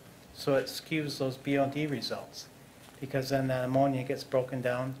test. So it skews those BOD results, because then the ammonia gets broken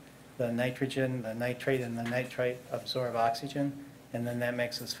down, the nitrogen, the nitrate, and the nitrite absorb oxygen, and then that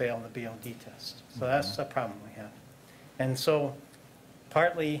makes us fail the BOD test. So that's a problem we have. And so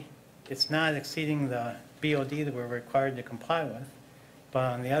partly, it's not exceeding the BOD that we're required to comply with, but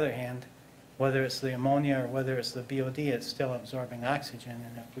on the other hand, whether it's the ammonia or whether it's the BOD, it's still absorbing oxygen,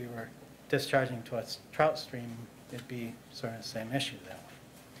 and if we were discharging to a trout stream, it'd be sort of the same issue that way.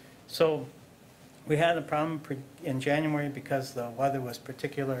 So we had a problem in January because the weather was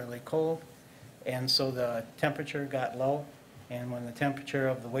particularly cold, and so the temperature got low, and when the temperature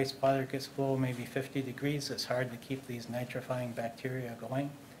of the wastewater gets below maybe 50 degrees, it's hard to keep these nitrifying bacteria going,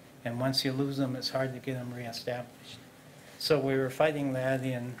 and once you lose them, it's hard to get them reestablished. So we were fighting that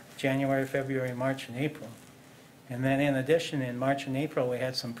in January, February, March, and April. And then in addition, in March and April, we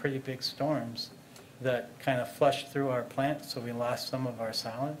had some pretty big storms that kind of flushed through our plant, so we lost some of our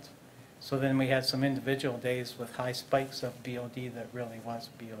solids. So then we had some individual days with high spikes of BOD that really was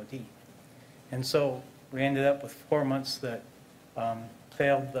BOD. And so we ended up with 4 months that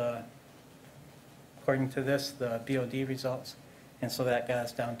failed according to this, the BOD results. And so that got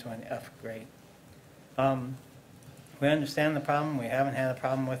us down to an F grade. We understand the problem. We haven't had a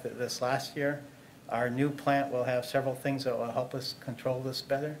problem with it this last year. Our new plant will have several things that will help us control this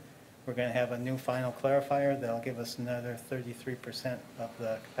better. We're going to have a new final clarifier that'll give us another 33% of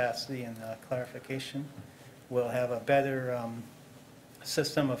the capacity and the clarification. We'll have a better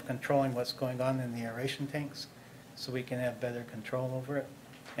system of controlling what's going on in the aeration tanks, so we can have better control over it.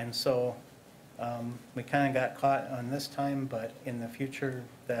 And so we kind of got caught on this time, but in the future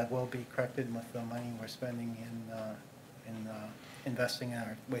that will be corrected with the money we're spending in investing in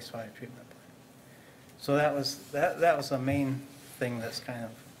our wastewater treatment plant. So that was the main thing that's kind of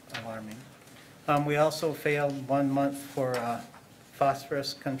alarming. We also failed 1 month for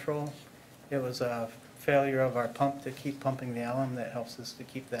phosphorus control. It was a failure of our pump to keep pumping the alum that helps us to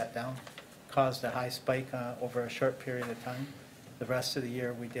keep that down. Caused a high spike over a short period of time. The rest of the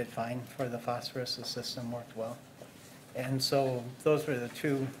year we did fine for the phosphorus. The system worked well. And so those were the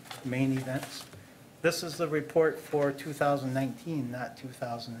two main events. This is the report for 2019, not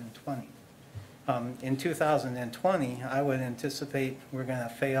 2020. In 2020, I would anticipate we're going to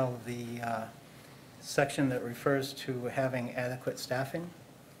fail the section that refers to having adequate staffing,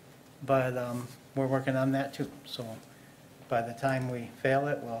 but we're working on that too. So by the time we fail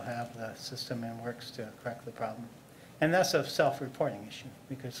it, we'll have the system in works to correct the problem. And that's a self-reporting issue.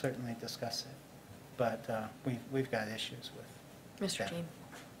 We could certainly discuss it, but we've got issues with Mr. staffing. Jean.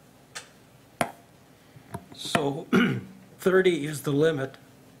 So 30 is the limit,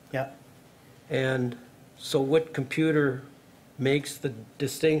 Yep. and so what computer makes the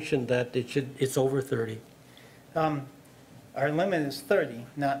distinction that it's over 30? Our limit is 30,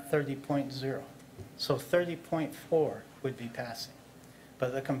 not 30.0. So 30.4 would be passing.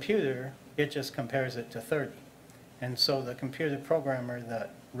 But the computer, it just compares it to 30. And so the computer programmer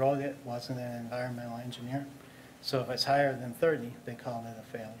that wrote it wasn't an environmental engineer. So if it's higher than 30, they call it a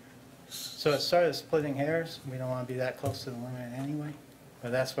failure. So it's sort of splitting hairs. We don't want to be that close to the limit anyway.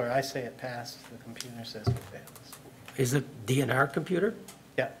 But that's where I say it passed. The computer says it fails. Is it DNR computer?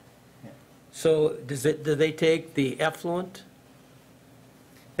 Yeah. Yeah. So do they take the effluent?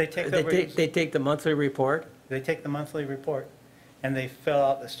 They take They take the monthly report? They take the monthly report and they fill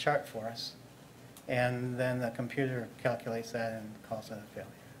out this chart for us. And then the computer calculates that and calls it a failure.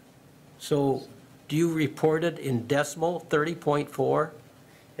 So do you report it in decimal, 30.4?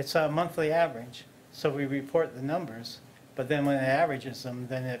 It's a monthly average, so we report the numbers, but then when it averages them,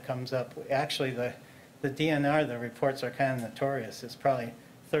 then it comes up, actually the DNR, the reports are kind of notorious. It's probably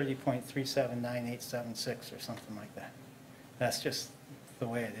 30.379876 or something like that. That's just the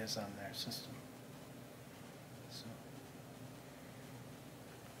way it is on their system.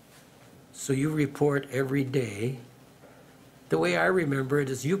 So you report every day the way I remember it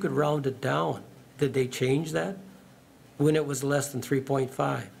is you could round it down. Did they change that? When it was less than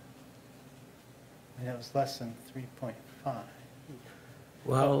 3.5? And it was less than 3.5.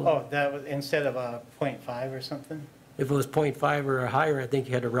 Well, Oh, that was, instead of a .5 or something? if it was 0.5 or higher, I think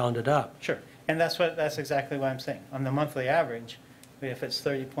you had to round it up. Sure. And that's exactly what I'm saying. On the monthly average, if it's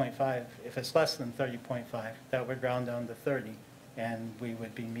 30.5, if it's less than 30.5, that would round down to 30, and we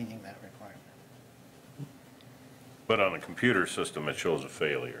would be meeting that requirement. But on a computer system, it shows a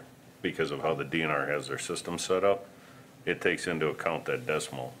failure because of how the DNR has their system set up. It takes into account that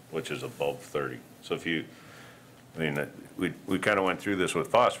decimal, which is above 30. So if you, I mean, we kind of went through this with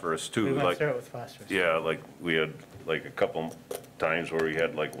phosphorus too. We went like through it with phosphorus. Yeah, like we had like a couple times where we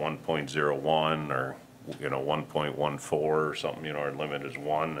had like 1.01 or, 1.14 or something, our limit is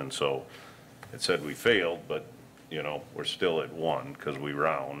 1. And so it said we failed, but, we're still at 1 because we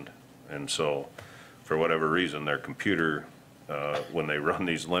round. And so for whatever reason, their computer, when they run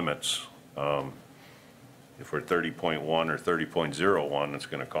these limits, if we're 30.1 or 30.01, it's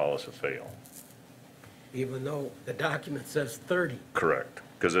going to call us a fail. Even though the document says 30. Correct,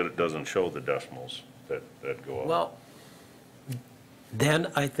 because it doesn't show the decimals that go up. Well,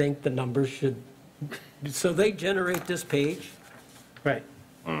 then I think the numbers should, so they generate this page? Right.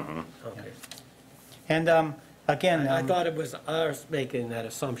 Okay. And again. I thought it was us making that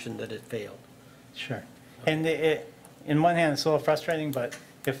assumption that it failed. Sure. And in one hand, it's a little frustrating, but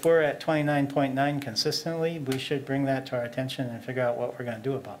if we're at 29.9 consistently, we should bring that to our attention and figure out what we're going to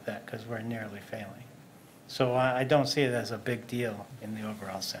do about that, because we're nearly failing. So I don't see it as a big deal in the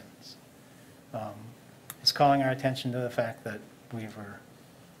overall sense. It's calling our attention to the fact that we were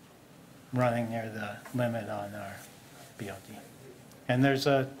running near the limit on our BOD. And there's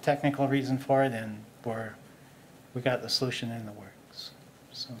a technical reason for it, and we got the solution in the works.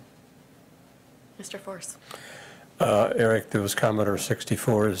 So. Mr. Force. Eric, those Commodore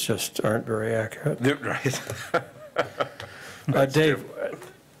 64s just aren't very accurate. Right. Dave,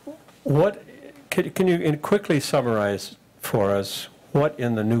 can you quickly summarize for us what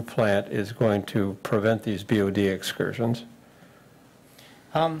in the new plant is going to prevent these BOD excursions?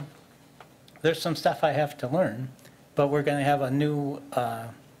 There's some stuff I have to learn, but we're going to have a new,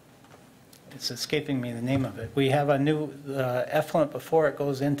 it's escaping me the name of it. We have a new effluent before it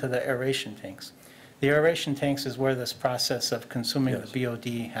goes into the aeration tanks. The aeration tanks is where this process of consuming the BOD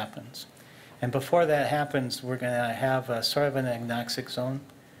happens. And before that happens, we're going to have a sort of an agnoxic zone.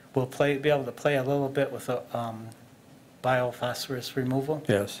 We'll be able to play a little bit with biophosphorus removal.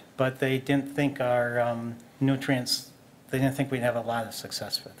 Yes. But they didn't think our nutrients, they didn't think we'd have a lot of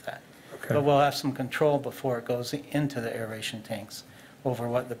success with that. Okay. But we'll have some control before it goes into the aeration tanks over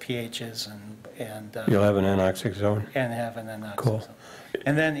what the pH is and You'll have an anoxic zone? and have an anoxic Cool. zone.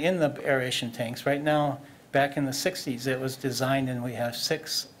 And then in the aeration tanks, right now, back in the 60s, it was designed and we have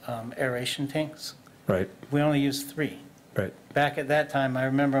 6 aeration tanks. Right, We only use 3. right. Back at that time, I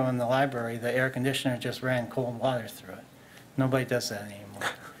remember in the library, the air conditioner just ran cold water through it. Nobody does that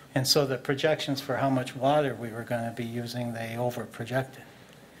anymore. And so the projections for how much water we were going to be using, they over-projected.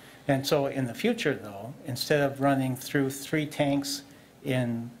 And so in the future, though, instead of running through 3 tanks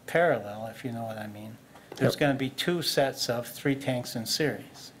in parallel, if you know what I mean, there's Yep. going to be 2 sets of 3 tanks in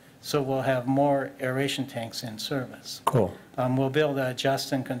series. So we'll have more aeration tanks in service. Cool. We'll be able to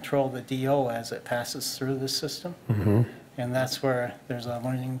adjust and control the DO as it passes through the system. And that's where there's a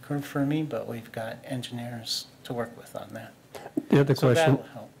learning curve for me, but we've got engineers to work with on that. The other So question,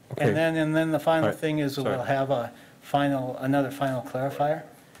 that'll help. okay. And then the final Right. thing is Sorry. we'll have another final clarifier.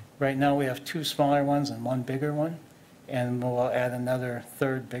 Right now, we have 2 smaller ones and 1 bigger one, and we'll add another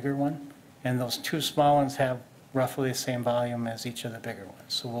 3rd bigger one. And those 2 small ones have roughly the same volume as each of the bigger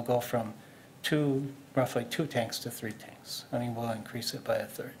ones. So we'll go from roughly 2 tanks to 3 tanks. I mean, we'll increase it by a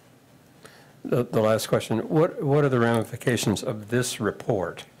 1/3. the last question, what are the ramifications of this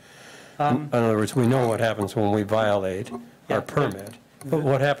report? In other words, we know what happens when we violate Yeah. our permit, but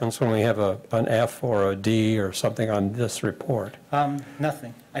what happens when we have an F or a D or something on this report?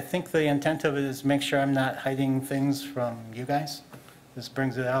 Nothing. I think the intent of it is make sure I'm not hiding things from you guys. This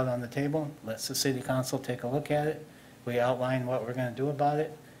brings it out on the table, lets the city council take a look at it. We outline what we're going to do about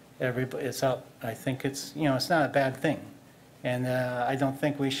it. Everybody, it's up. I think it's not a bad thing. And I don't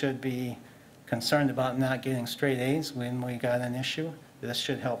think we should be concerned about not getting straight A's when we got an issue. This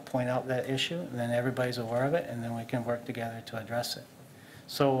should help point out that issue, and then everybody's aware of it, and then we can work together to address it.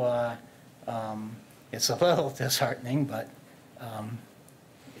 So it's a little disheartening, but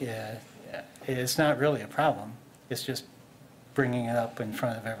yeah, it's not really a problem. It's just bringing it up in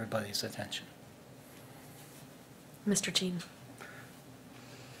front of everybody's attention. Mr. Jean.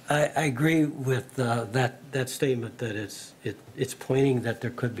 I agree with that statement, that it's plain that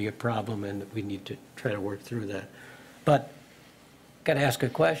there could be a problem and that we need to try to work through that. But, got to ask a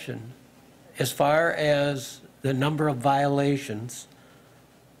question. As far as the number of violations,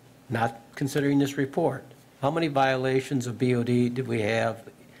 not considering this report, how many violations of BOD did we have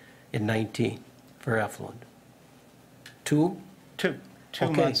in 19 for effluent? 2? Two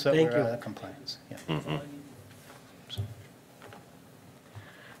Okay, months that thank were you. out of compliance, yeah.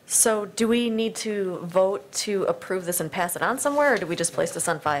 So do we need to vote to approve this and pass it on somewhere, or do we just place this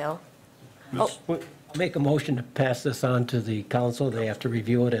on file? Oh, Make a motion to pass this on to the council. They have to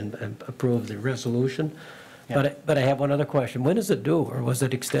review it and approve the resolution. Yeah. But I have one other question. When is it due, or was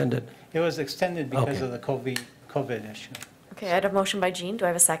it extended? It was extended because Okay. of the COVID issue. okay, I had a motion by Jean. Do I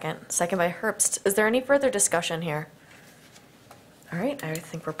have a second? Second by Herbst. Is there any further discussion here? All right, I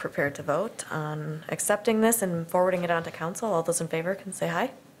think we're prepared to vote on accepting this and forwarding it on to council. All those in favor can say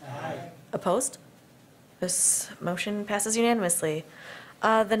aye. Aye. Opposed? This motion passes unanimously.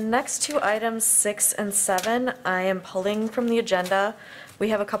 The next two items, 6 and 7, I am pulling from the agenda. We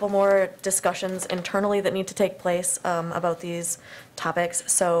have a couple more discussions internally that need to take place about these topics,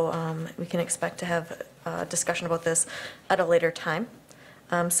 so we can expect to have a discussion about this at a later time.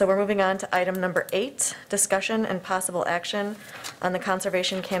 So we're moving on to item number 8, discussion and possible action on the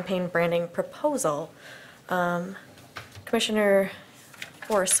conservation campaign branding proposal. Commissioner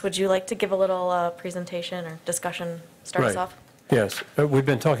Force, would you like to give a little presentation or discussion, start us Right. off? Yes, we've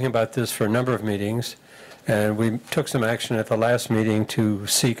been talking about this for a number of meetings, and we took some action at the last meeting to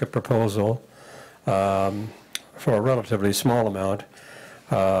seek a proposal for a relatively small amount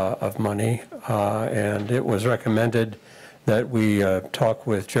of money, and it was recommended that we talk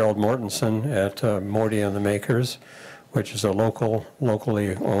with Gerald Mortensen at Morty and the Makers, which is a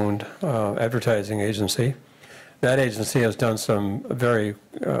locally owned advertising agency. That agency has done some very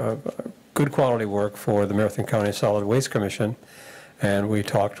good quality work for the Marathon County Solid Waste Commission, and we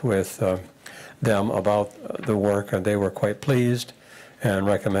talked with them about the work, and they were quite pleased and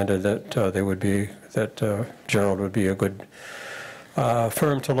recommended that Gerald would be a good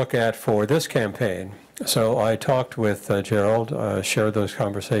firm to look at for this campaign. So I talked with Gerald, shared those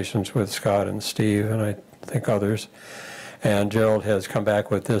conversations with Scott and Steve, and I think others, and Gerald has come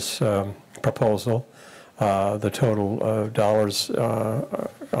back with this proposal. The total dollars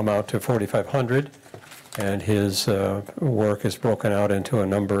amount to $4,500, and his work is broken out into a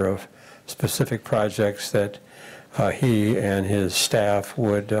number of specific projects that he and his staff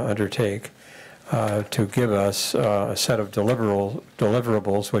would undertake to give us a set of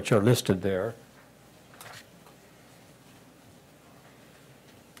deliverables which are listed there.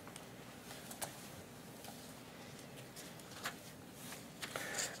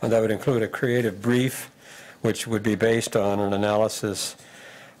 And that would include a creative brief, which would be based on an analysis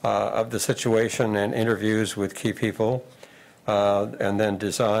of the situation and interviews with key people, and then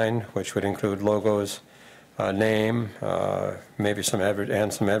design, which would include logos, name, maybe some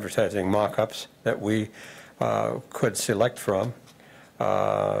advertising mock-ups that we could select from,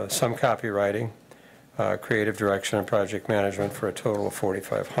 some copywriting, creative direction and project management for a total of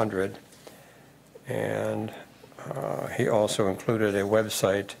 $4,500. And he also included a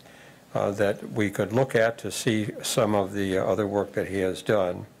website that we could look at to see some of the other work that he has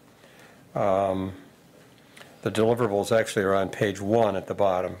done. The deliverables actually are on page 1 at the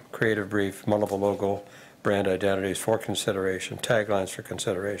bottom. Creative brief, multiple logo, brand identities for consideration, taglines for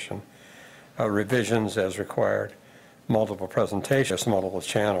consideration, revisions as required, multiple presentations, multiple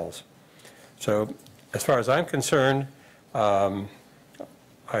channels. So as far as I'm concerned, I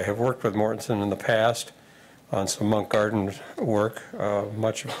have worked with Mortensen in the past on some Monk Garden work.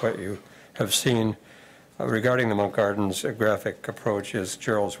 Much of what you have seen regarding the Monk Gardens graphic approach is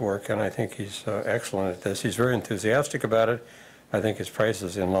Gerald's work, and I think he's excellent at this. He's very enthusiastic about it. I think his price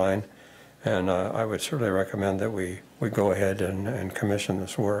is in line, and I would certainly recommend that we go ahead and commission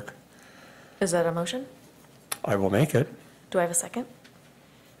this work. Is that a motion? I will make it. Do I have a second?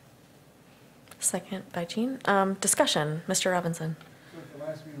 Second by Jean. Discussion, Mr. Robinson. At the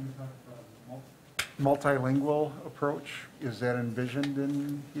last meeting, we talked about multilingual approach. Is that envisioned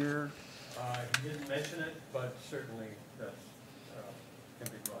in here? He didn't mention it, but certainly that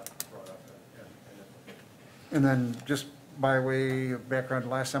can be brought up. And then just by way of background,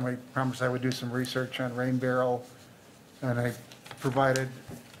 last time I promised I would do some research on Rain Barrel, and I provided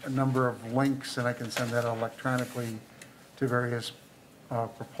a number of links, and I can send that electronically to various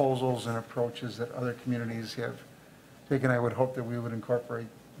proposals and approaches that other communities have taken. I would hope that we would incorporate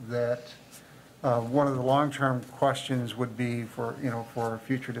that. One of the long-term questions would be for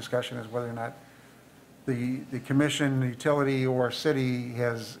future discussion is whether or not the commission, utility, or city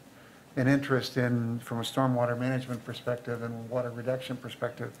has an interest in, from a stormwater management perspective and water reduction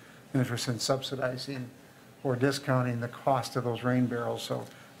perspective, an interest in subsidizing or discounting the cost of those rain barrels. So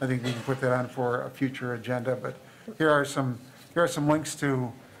I think we can put that on for a future agenda. But here are some links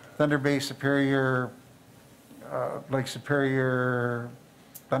to Thunder Bay, Superior, Lake Superior,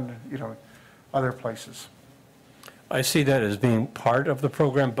 other places. I see that as being part of the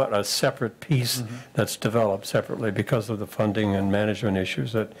program, but a separate piece that's developed separately because of the funding and management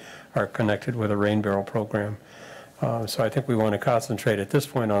issues that are connected with a rain barrel program. So I think we want to concentrate at this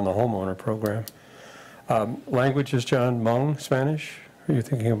point on the homeowner program. Languages, John, Hmong, Spanish? Are you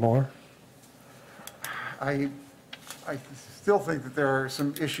thinking of more? I still think that there are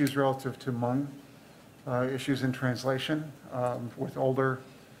some issues relative to Hmong, issues in translation with older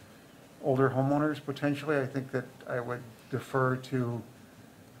homeowners potentially. I think that I would defer to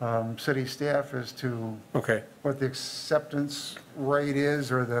city staff as to Okay. what the acceptance rate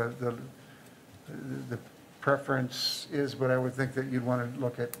is or the preference is, but I would think that you'd want to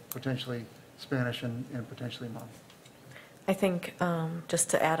look at potentially Spanish and potentially Hmong. I think, just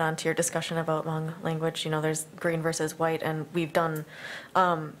to add on to your discussion about Hmong language, there's green versus white, and we've done,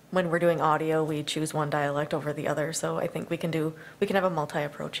 when we're doing audio, we choose one dialect over the other, so I think we can have a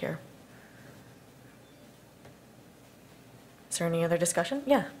multi-approach here. Is there any other discussion?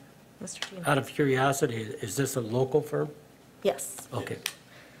 Yeah, Mr. Jean. Out of curiosity, is this a local firm? Yes. Okay.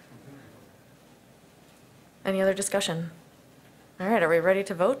 Any other discussion? All right, are we ready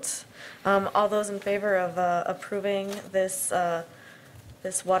to vote? All those in favor of approving this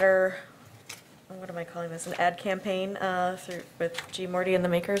water, what am I calling this, an ad campaign with G. Morty and the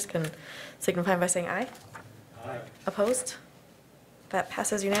Makers can signify by saying aye. Aye. Opposed? That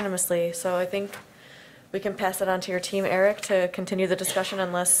passes unanimously. So I think we can pass it on to your team, Eric, to continue the discussion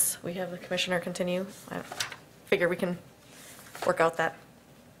unless we have the commissioner continue. I figure we can work out that.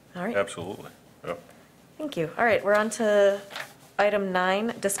 All right. Absolutely. Yep. Thank you. All right, we're on to item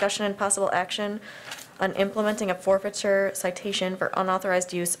 9, discussion and possible action on implementing a forfeiture citation for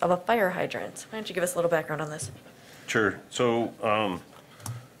unauthorized use of a fire hydrant. Why don't you give us a little background on this? Sure. So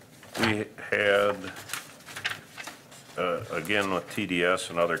we had, again, with TDS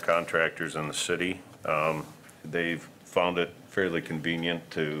and other contractors in the city, they've found it fairly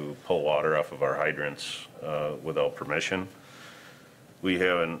convenient to pull water off of our hydrants without permission. We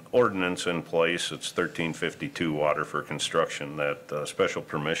have an ordinance in place, it's 1352 water for construction, that special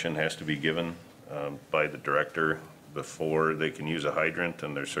permission has to be given by the director before they can use a hydrant,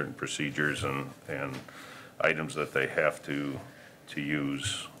 and there's certain procedures and items that they have to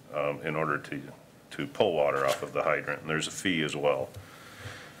use in order to pull water off of the hydrant, and there's a fee as well.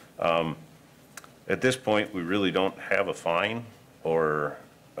 At this point, we really don't have a fine or,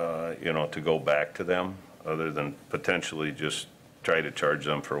 to go back to them, other than potentially just try to charge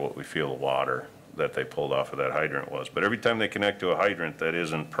them for what we feel the water that they pulled off of that hydrant was. But every time they connect to a hydrant that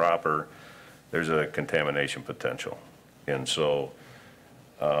isn't proper, there's a contamination potential. And so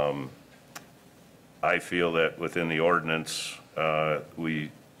I feel that within the ordinance, we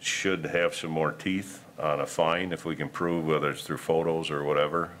should have some more teeth on a fine if we can prove, whether it's through photos or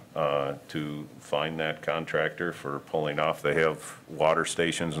whatever, to fine that contractor for pulling off. They have water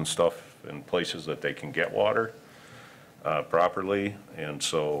stations and stuff in places that they can get water properly, and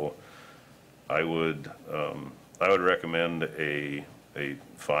so I would recommend a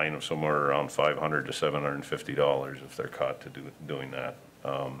fine of somewhere around $500 to $750 if they're caught doing that.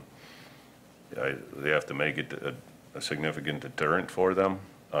 They have to make it a significant deterrent for them,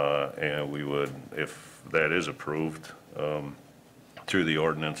 and we would, if that is approved through the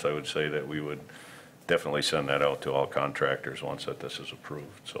ordinance, I would say that we would definitely send that out to all contractors once that this is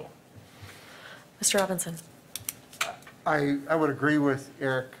approved. So, Mr. Robinson. I would agree with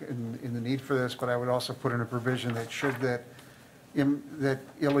Eric in the need for this, but I would also put in a provision that should that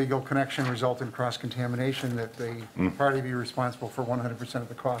illegal connection result in cross-contamination, that the party be responsible for 100% of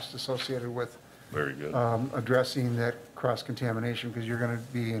the costs associated with very good. Addressing that cross-contamination, because you're going to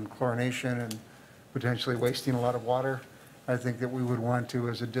be in chlorination and potentially wasting a lot of water. I think that we would want to,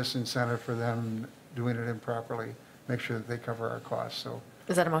 as a disincentive for them doing it improperly, make sure that they cover our costs. So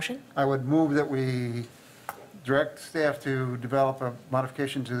Is that a motion? I would move that we direct staff to develop a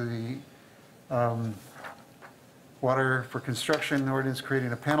modification to the water for construction ordinance,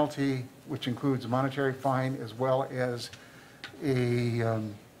 creating a penalty, which includes a monetary fine as well as a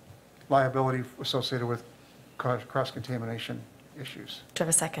liability associated with cross-contamination issues. Do I have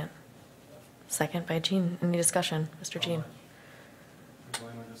a second? Second by Jean. Any discussion? Mr. Jean?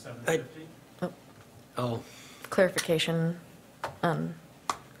 Oh, Clarification.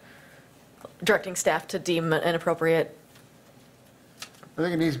 directing staff to deem an appropriate, I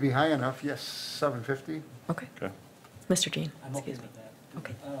think it needs to be high enough, yes, 750. okay. Okay. Mr. Jean? I'm okay excuse me. with that.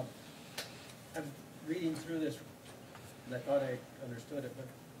 Okay. I'm reading through this, and I thought I understood it, but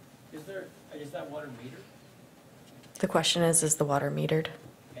is that water metered The question is the water metered?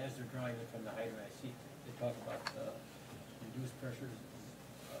 as they're drawing it from the hydrant? I see they talk about reduced pressures,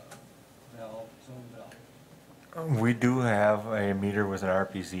 valve, zone valve. We do have a meter with an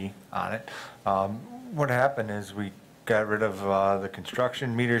RPZ on it. What happened is we got rid of the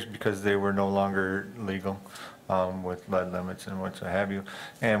construction meters because they were no longer legal with lead limits and what have you.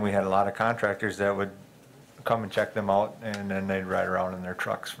 And we had a lot of contractors that would come and check them out, and then they'd ride around in their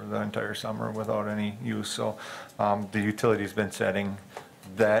trucks for the entire summer without any use. So the utility's been setting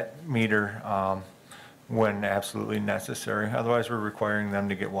that meter when absolutely necessary. Otherwise, we're requiring them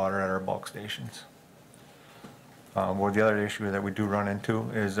to get water at our bulk stations. Well, the other issue that we do run into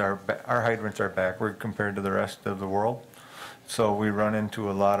is our hydrants are backward compared to the rest of the world. So we run into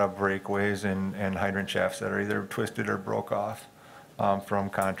a lot of breakaways and hydrant shafts that are either twisted or broke off from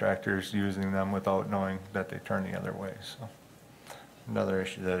contractors using them without knowing that they turn the other way. So another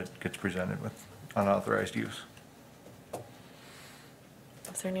issue that gets presented with unauthorized use.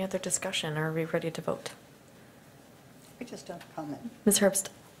 Is there any other discussion, or are we ready to vote? I just have a comment. Ms. Herbst?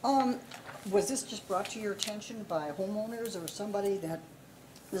 Was this just brought to your attention by homeowners or somebody that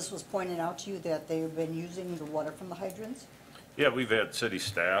this was pointed out to you that they've been using the water from the hydrants? Yeah, we've had city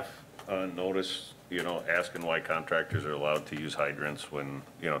staff notice, asking why contractors are allowed to use hydrants when,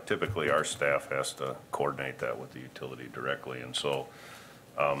 typically our staff has to coordinate that with the utility directly. And so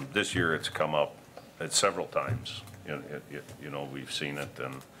this year it's come up several times. We've seen it,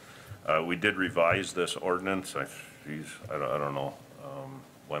 and we did revise this ordinance. I don't know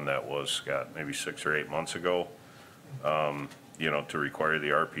when that was, Scott, maybe 6 or 8 months ago, to require the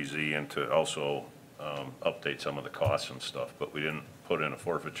RPZ and to also update some of the costs and stuff. But we didn't put in a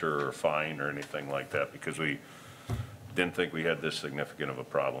forfeiture or a fine or anything like that because we didn't think we had this significant of a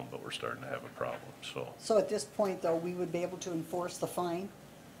problem, but we're starting to have a problem, so. So at this point, though, we would be able to enforce the fine?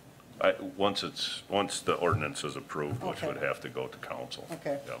 Once the ordinance is approved, which Okay. would have to go to council.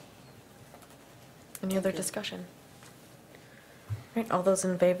 Okay. Yeah. Any other discussion? All right, all those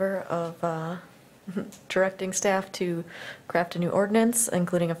in favor of directing staff to craft a new ordinance,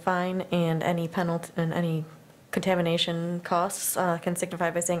 including a fine and any penalty, and any contamination costs, can signify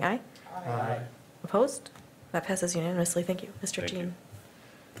by saying aye. Aye. Opposed? That passes unanimously. Thank you. Mr. Thank you. Jean?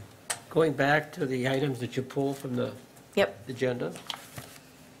 Going back to the items that you pulled from the Yep. agenda,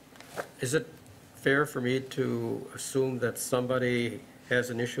 is it fair for me to assume that somebody has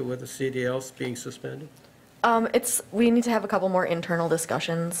an issue with the CDLs being suspended? We need to have a couple more internal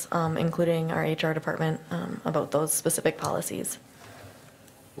discussions, including our HR department, about those specific policies.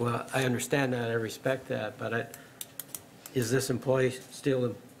 Well, I understand that, I respect that, but is this employee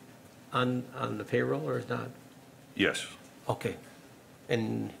still on the payroll or is not? Yes. Okay.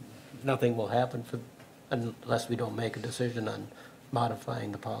 And nothing will happen unless we don't make a decision on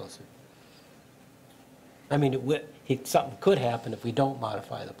modifying the policy? I mean, something could happen if we don't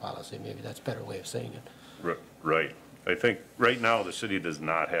modify the policy. Maybe that's a better way of saying it. Right. I think right now the city does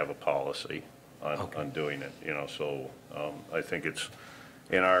not have a policy Okay. on doing it, so I think it's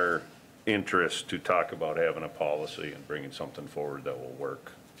in our interest to talk about having a policy and bringing something forward that will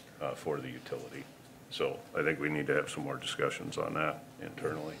work for the utility. So I think we need to have some more discussions on that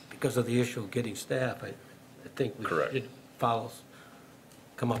internally. Because of the issue of getting staff, I think we Correct. should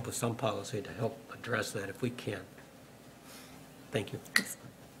come up with some policy to help address that if we can. Thank you.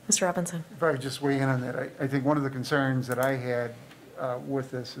 Mr. Robinson? If I could just weigh in on that, I think one of the concerns that I had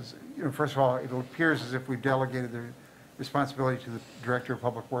with this is, first of all, it appears as if we delegated the responsibility to the Director of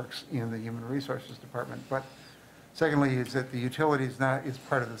Public Works in the Human Resources Department. But secondly, is that the utility is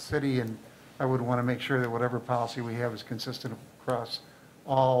part of the city, and I would want to make sure that whatever policy we have is consistent across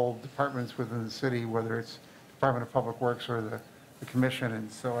all departments within the city, whether it's Department of Public Works or the commission.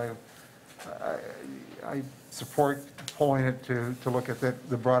 And so I support pulling it to look at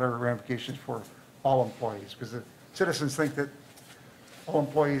the broader ramifications for all employees, because the citizens think that all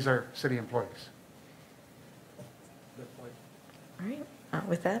employees are city employees. Good point. All right.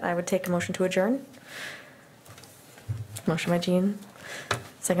 With that, I would take a motion to adjourn. Motion by Jean,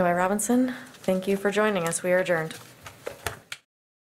 second by Robinson. Thank you for joining us. We are adjourned.